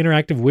comes to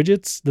interactive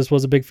widgets, this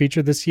was a big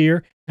feature this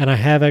year, and I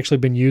have actually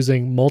been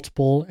using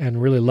multiple and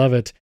really love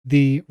it.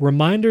 The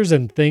Reminders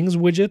and Things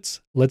widgets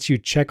lets you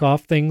check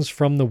off things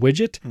from the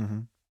widget. Mm-hmm.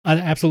 I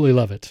absolutely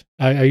love it.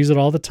 I use it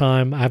all the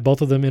time. I have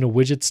both of them in a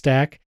widget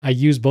stack. I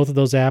use both of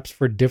those apps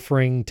for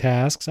differing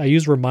tasks. I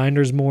use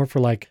Reminders more for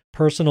like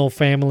personal,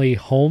 family,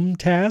 home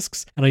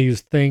tasks, and I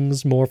use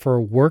Things more for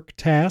work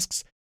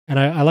tasks. And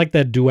I like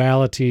that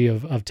duality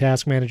of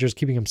task managers,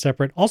 keeping them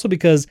separate. Also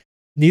because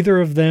neither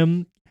of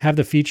them have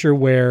the feature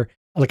where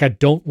like I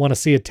don't want to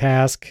see a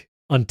task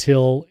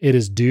until it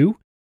is due.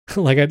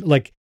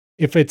 like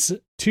if it's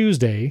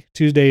Tuesday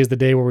is the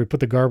day where we put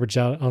the garbage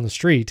out on the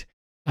street.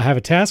 I have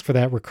a task for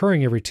that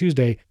recurring every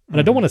Tuesday, and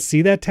I don't want to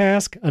see that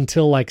task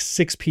until like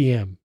 6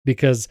 p.m.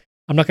 because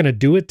I'm not going to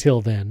do it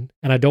till then,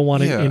 and I don't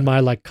want it in my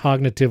like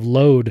cognitive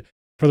load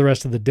for the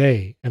rest of the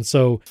day. And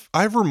so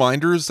I have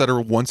reminders that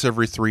are once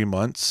every 3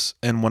 months,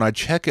 and when I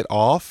check it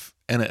off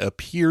and it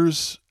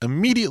appears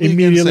immediately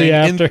again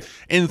saying, after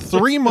in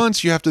 3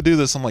 months you have to do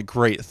this, I'm like,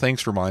 great,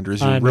 thanks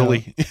reminders. You're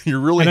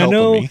really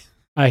helping me.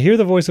 I hear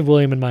the voice of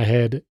William in my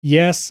head.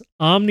 Yes,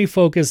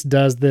 OmniFocus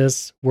does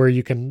this where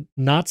you can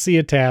not see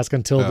a task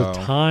until the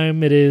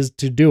time it is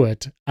to do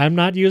it. I'm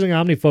not using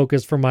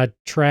OmniFocus for my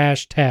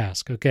trash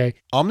task, okay?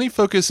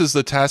 OmniFocus is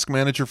the task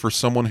manager for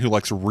someone who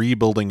likes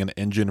rebuilding an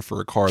engine for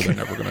a car they're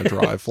never going to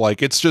drive.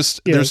 Like, it's just,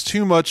 there's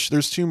too much.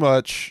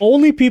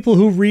 Only people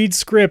who read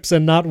scripts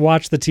and not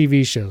watch the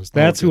TV shows.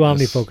 That's who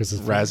OmniFocus is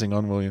for. Razzing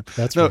on William.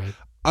 That's right.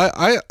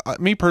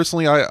 Me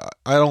personally, I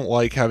don't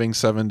like having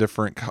 7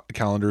 different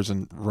calendars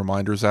and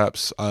reminders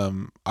apps.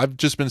 I've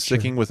just been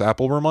sticking with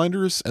Apple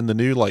reminders, and the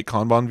new like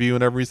Kanban view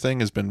and everything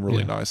has been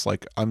really nice.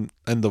 Like and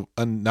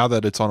now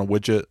that it's on a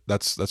widget,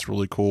 that's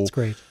really cool. It's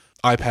great.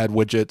 iPad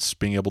widgets,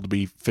 being able to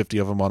be 50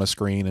 of them on a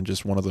screen and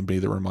just one of them be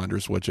the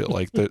reminders widget,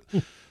 like that.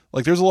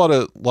 Like there's a lot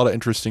of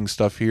interesting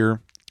stuff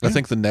here. I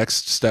think the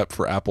next step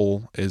for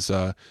Apple is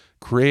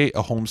create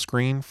a home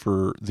screen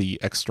for the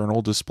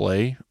external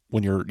display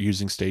when you're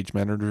using Stage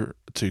Manager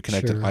to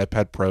connect an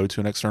iPad Pro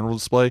to an external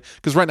display.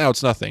 Because right now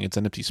it's nothing. It's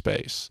an empty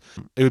space.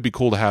 It would be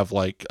cool to have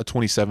like a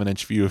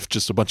 27-inch view of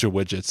just a bunch of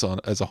widgets on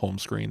as a home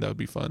screen. That would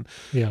be fun.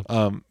 Yeah.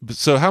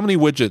 So how many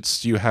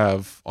widgets do you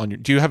have on your...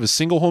 Do you have a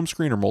single home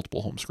screen or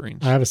multiple home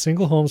screens? I have a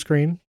single home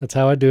screen. That's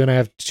how I do it. And I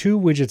have 2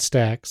 widget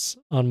stacks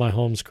on my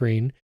home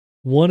screen.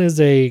 One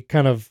is a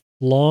kind of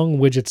long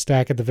widget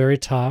stack at the very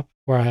top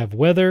where I have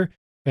weather,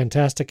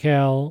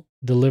 Fantastical,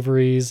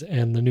 deliveries,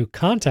 and the new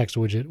contacts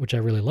widget, which I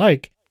really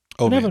like.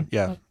 Oh, man,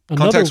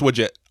 contacts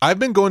widget. I've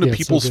been going to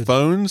people's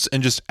phones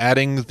and just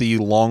adding the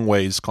long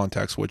ways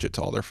contacts widget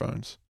to all their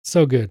phones.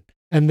 So good.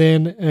 And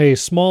then a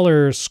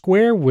smaller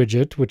square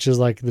widget, which is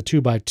like the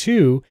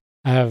 2x2.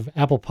 I have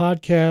Apple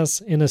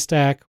Podcasts in a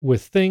stack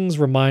with things,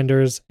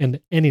 reminders,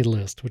 and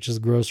AnyList, which is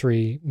a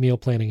grocery meal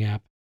planning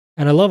app.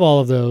 And I love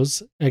all of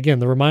those. Again,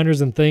 the reminders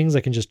and things,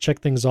 I can just check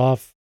things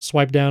off,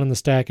 swipe down in the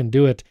stack and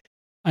do it.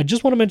 I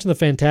just want to mention the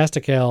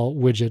Fantastical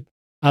widget.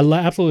 I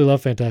absolutely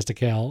love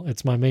Fantastical.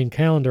 It's my main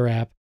calendar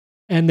app.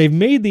 And they've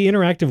made the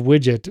interactive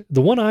widget.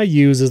 The one I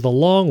use is the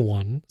long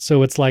one.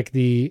 So it's like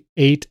the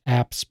 8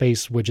 app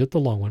space widget,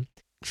 the long one.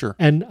 Sure.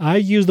 And I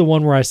use the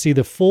one where I see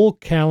the full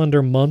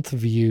calendar month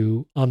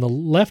view on the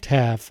left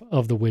half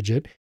of the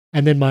widget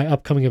and then my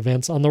upcoming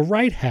events on the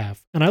right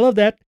half. And I love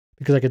that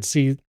because I could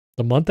see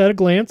the month at a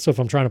glance. So if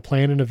I'm trying to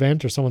plan an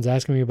event or someone's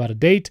asking me about a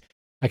date,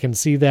 I can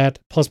see that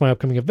plus my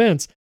upcoming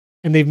events.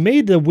 And they've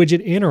made the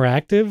widget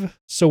interactive.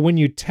 So when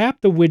you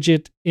tap the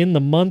widget in the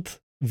month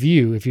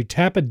view, if you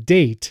tap a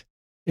date,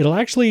 it'll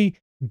actually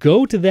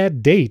go to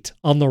that date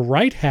on the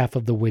right half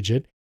of the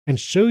widget and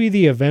show you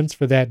the events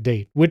for that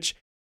date, which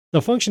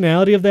the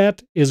functionality of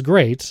that is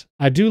great.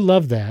 I do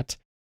love that.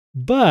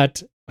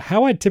 But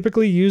how I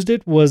typically used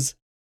it was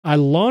I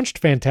launched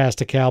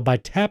Fantastical by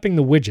tapping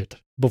the widget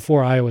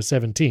before iOS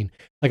 17.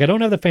 Like I don't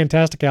have the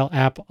Fantastical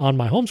app on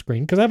my home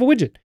screen because I have a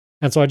widget.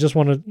 And so I just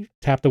want to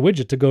tap the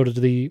widget to go to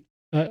the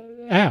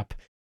app.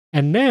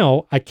 And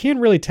now I can't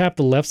really tap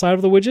the left side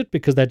of the widget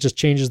because that just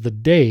changes the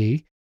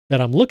day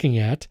that I'm looking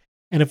at.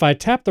 And if I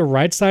tap the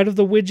right side of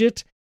the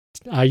widget,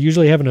 I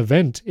usually have an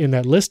event in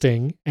that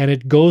listing and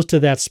it goes to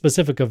that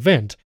specific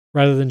event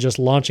rather than just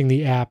launching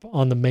the app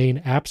on the main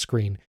app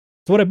screen.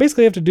 So what I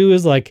basically have to do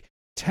is like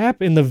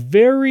tap in the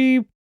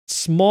very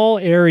small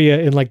area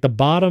in like the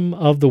bottom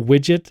of the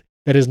widget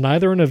that is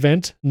neither an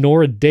event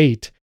nor a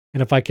date.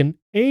 And if I can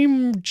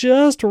aim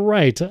just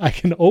right, I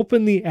can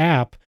open the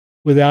app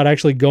without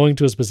actually going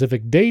to a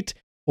specific date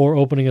or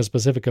opening a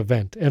specific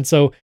event. And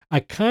so I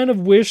kind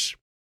of wish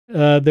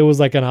there was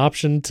like an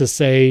option to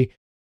say,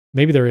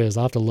 maybe there is,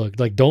 I'll have to look,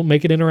 like don't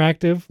make it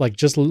interactive. Like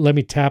just let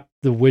me tap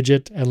the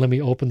widget and let me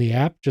open the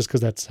app just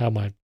because that's how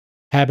my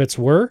habits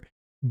were.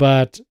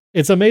 But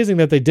it's amazing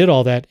that they did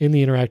all that in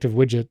the interactive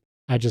widget.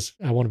 I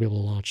want to be able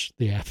to launch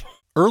the app.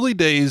 Early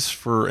days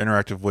for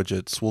interactive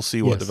widgets. We'll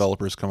see what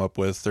developers come up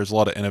with. There's a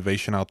lot of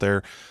innovation out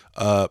there.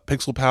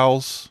 Pixel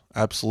Pals,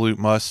 absolute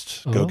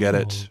must. Go get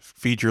it.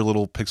 Feed your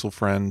little pixel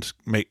friend.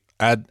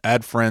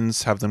 Add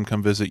friends. Have them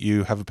come visit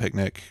you. Have a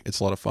picnic.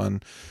 It's a lot of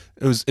fun.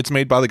 It's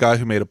made by the guy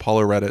who made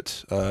Apollo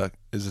Reddit.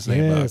 Is his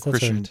name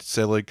Christian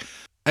Selig?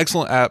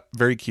 Excellent app.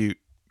 Very cute.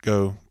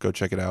 Go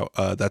check it out.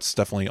 That's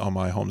definitely on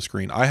my home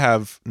screen. I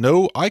have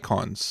no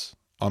icons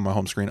on my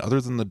home screen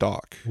other than the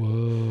dock.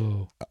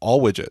 Whoa.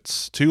 All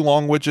widgets. 2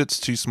 long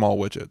widgets, 2 small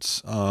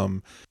widgets.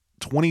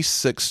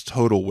 26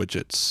 total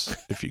widgets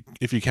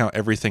if you count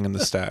everything in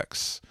the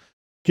stacks.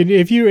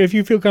 If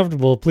you feel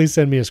comfortable, please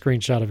send me a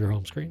screenshot of your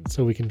home screen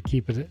so we can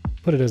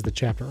put it as the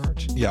chapter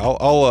art. Yeah,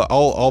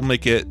 I'll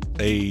make it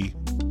a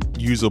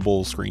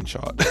usable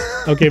screenshot.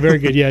 Okay, very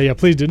good. Yeah,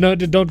 please do. No,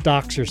 don't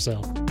dox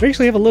yourself. We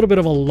actually have a little bit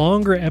of a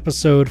longer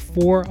episode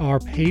for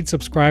our paid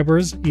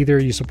subscribers. Either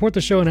you support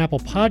the show in Apple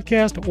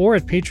Podcast or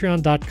at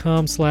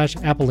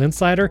patreon.com/Apple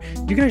Insider.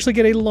 You can actually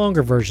get a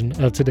longer version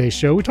of today's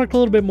show. We talked a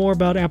little bit more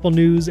about Apple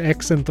News,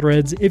 X, and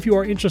Threads. If you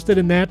are interested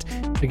in that,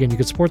 again, you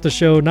can support the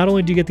show. Not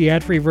only do you get the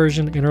ad-free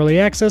version and early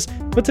access,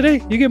 but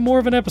today you get more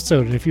of an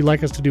episode. And if you'd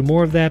like us to do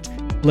more of that,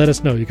 let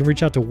us know. You can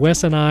reach out to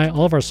Wes and I.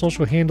 All of our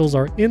social handles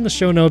are in the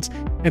show notes.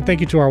 And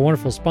thank you to our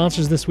wonderful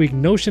sponsors this week,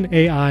 Notion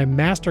AI,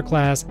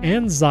 Masterclass,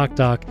 and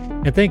ZocDoc.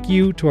 And thank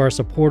you to our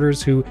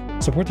supporters who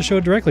support the show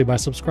directly by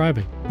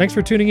subscribing. Thanks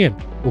for tuning in.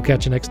 We'll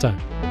catch you next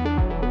time.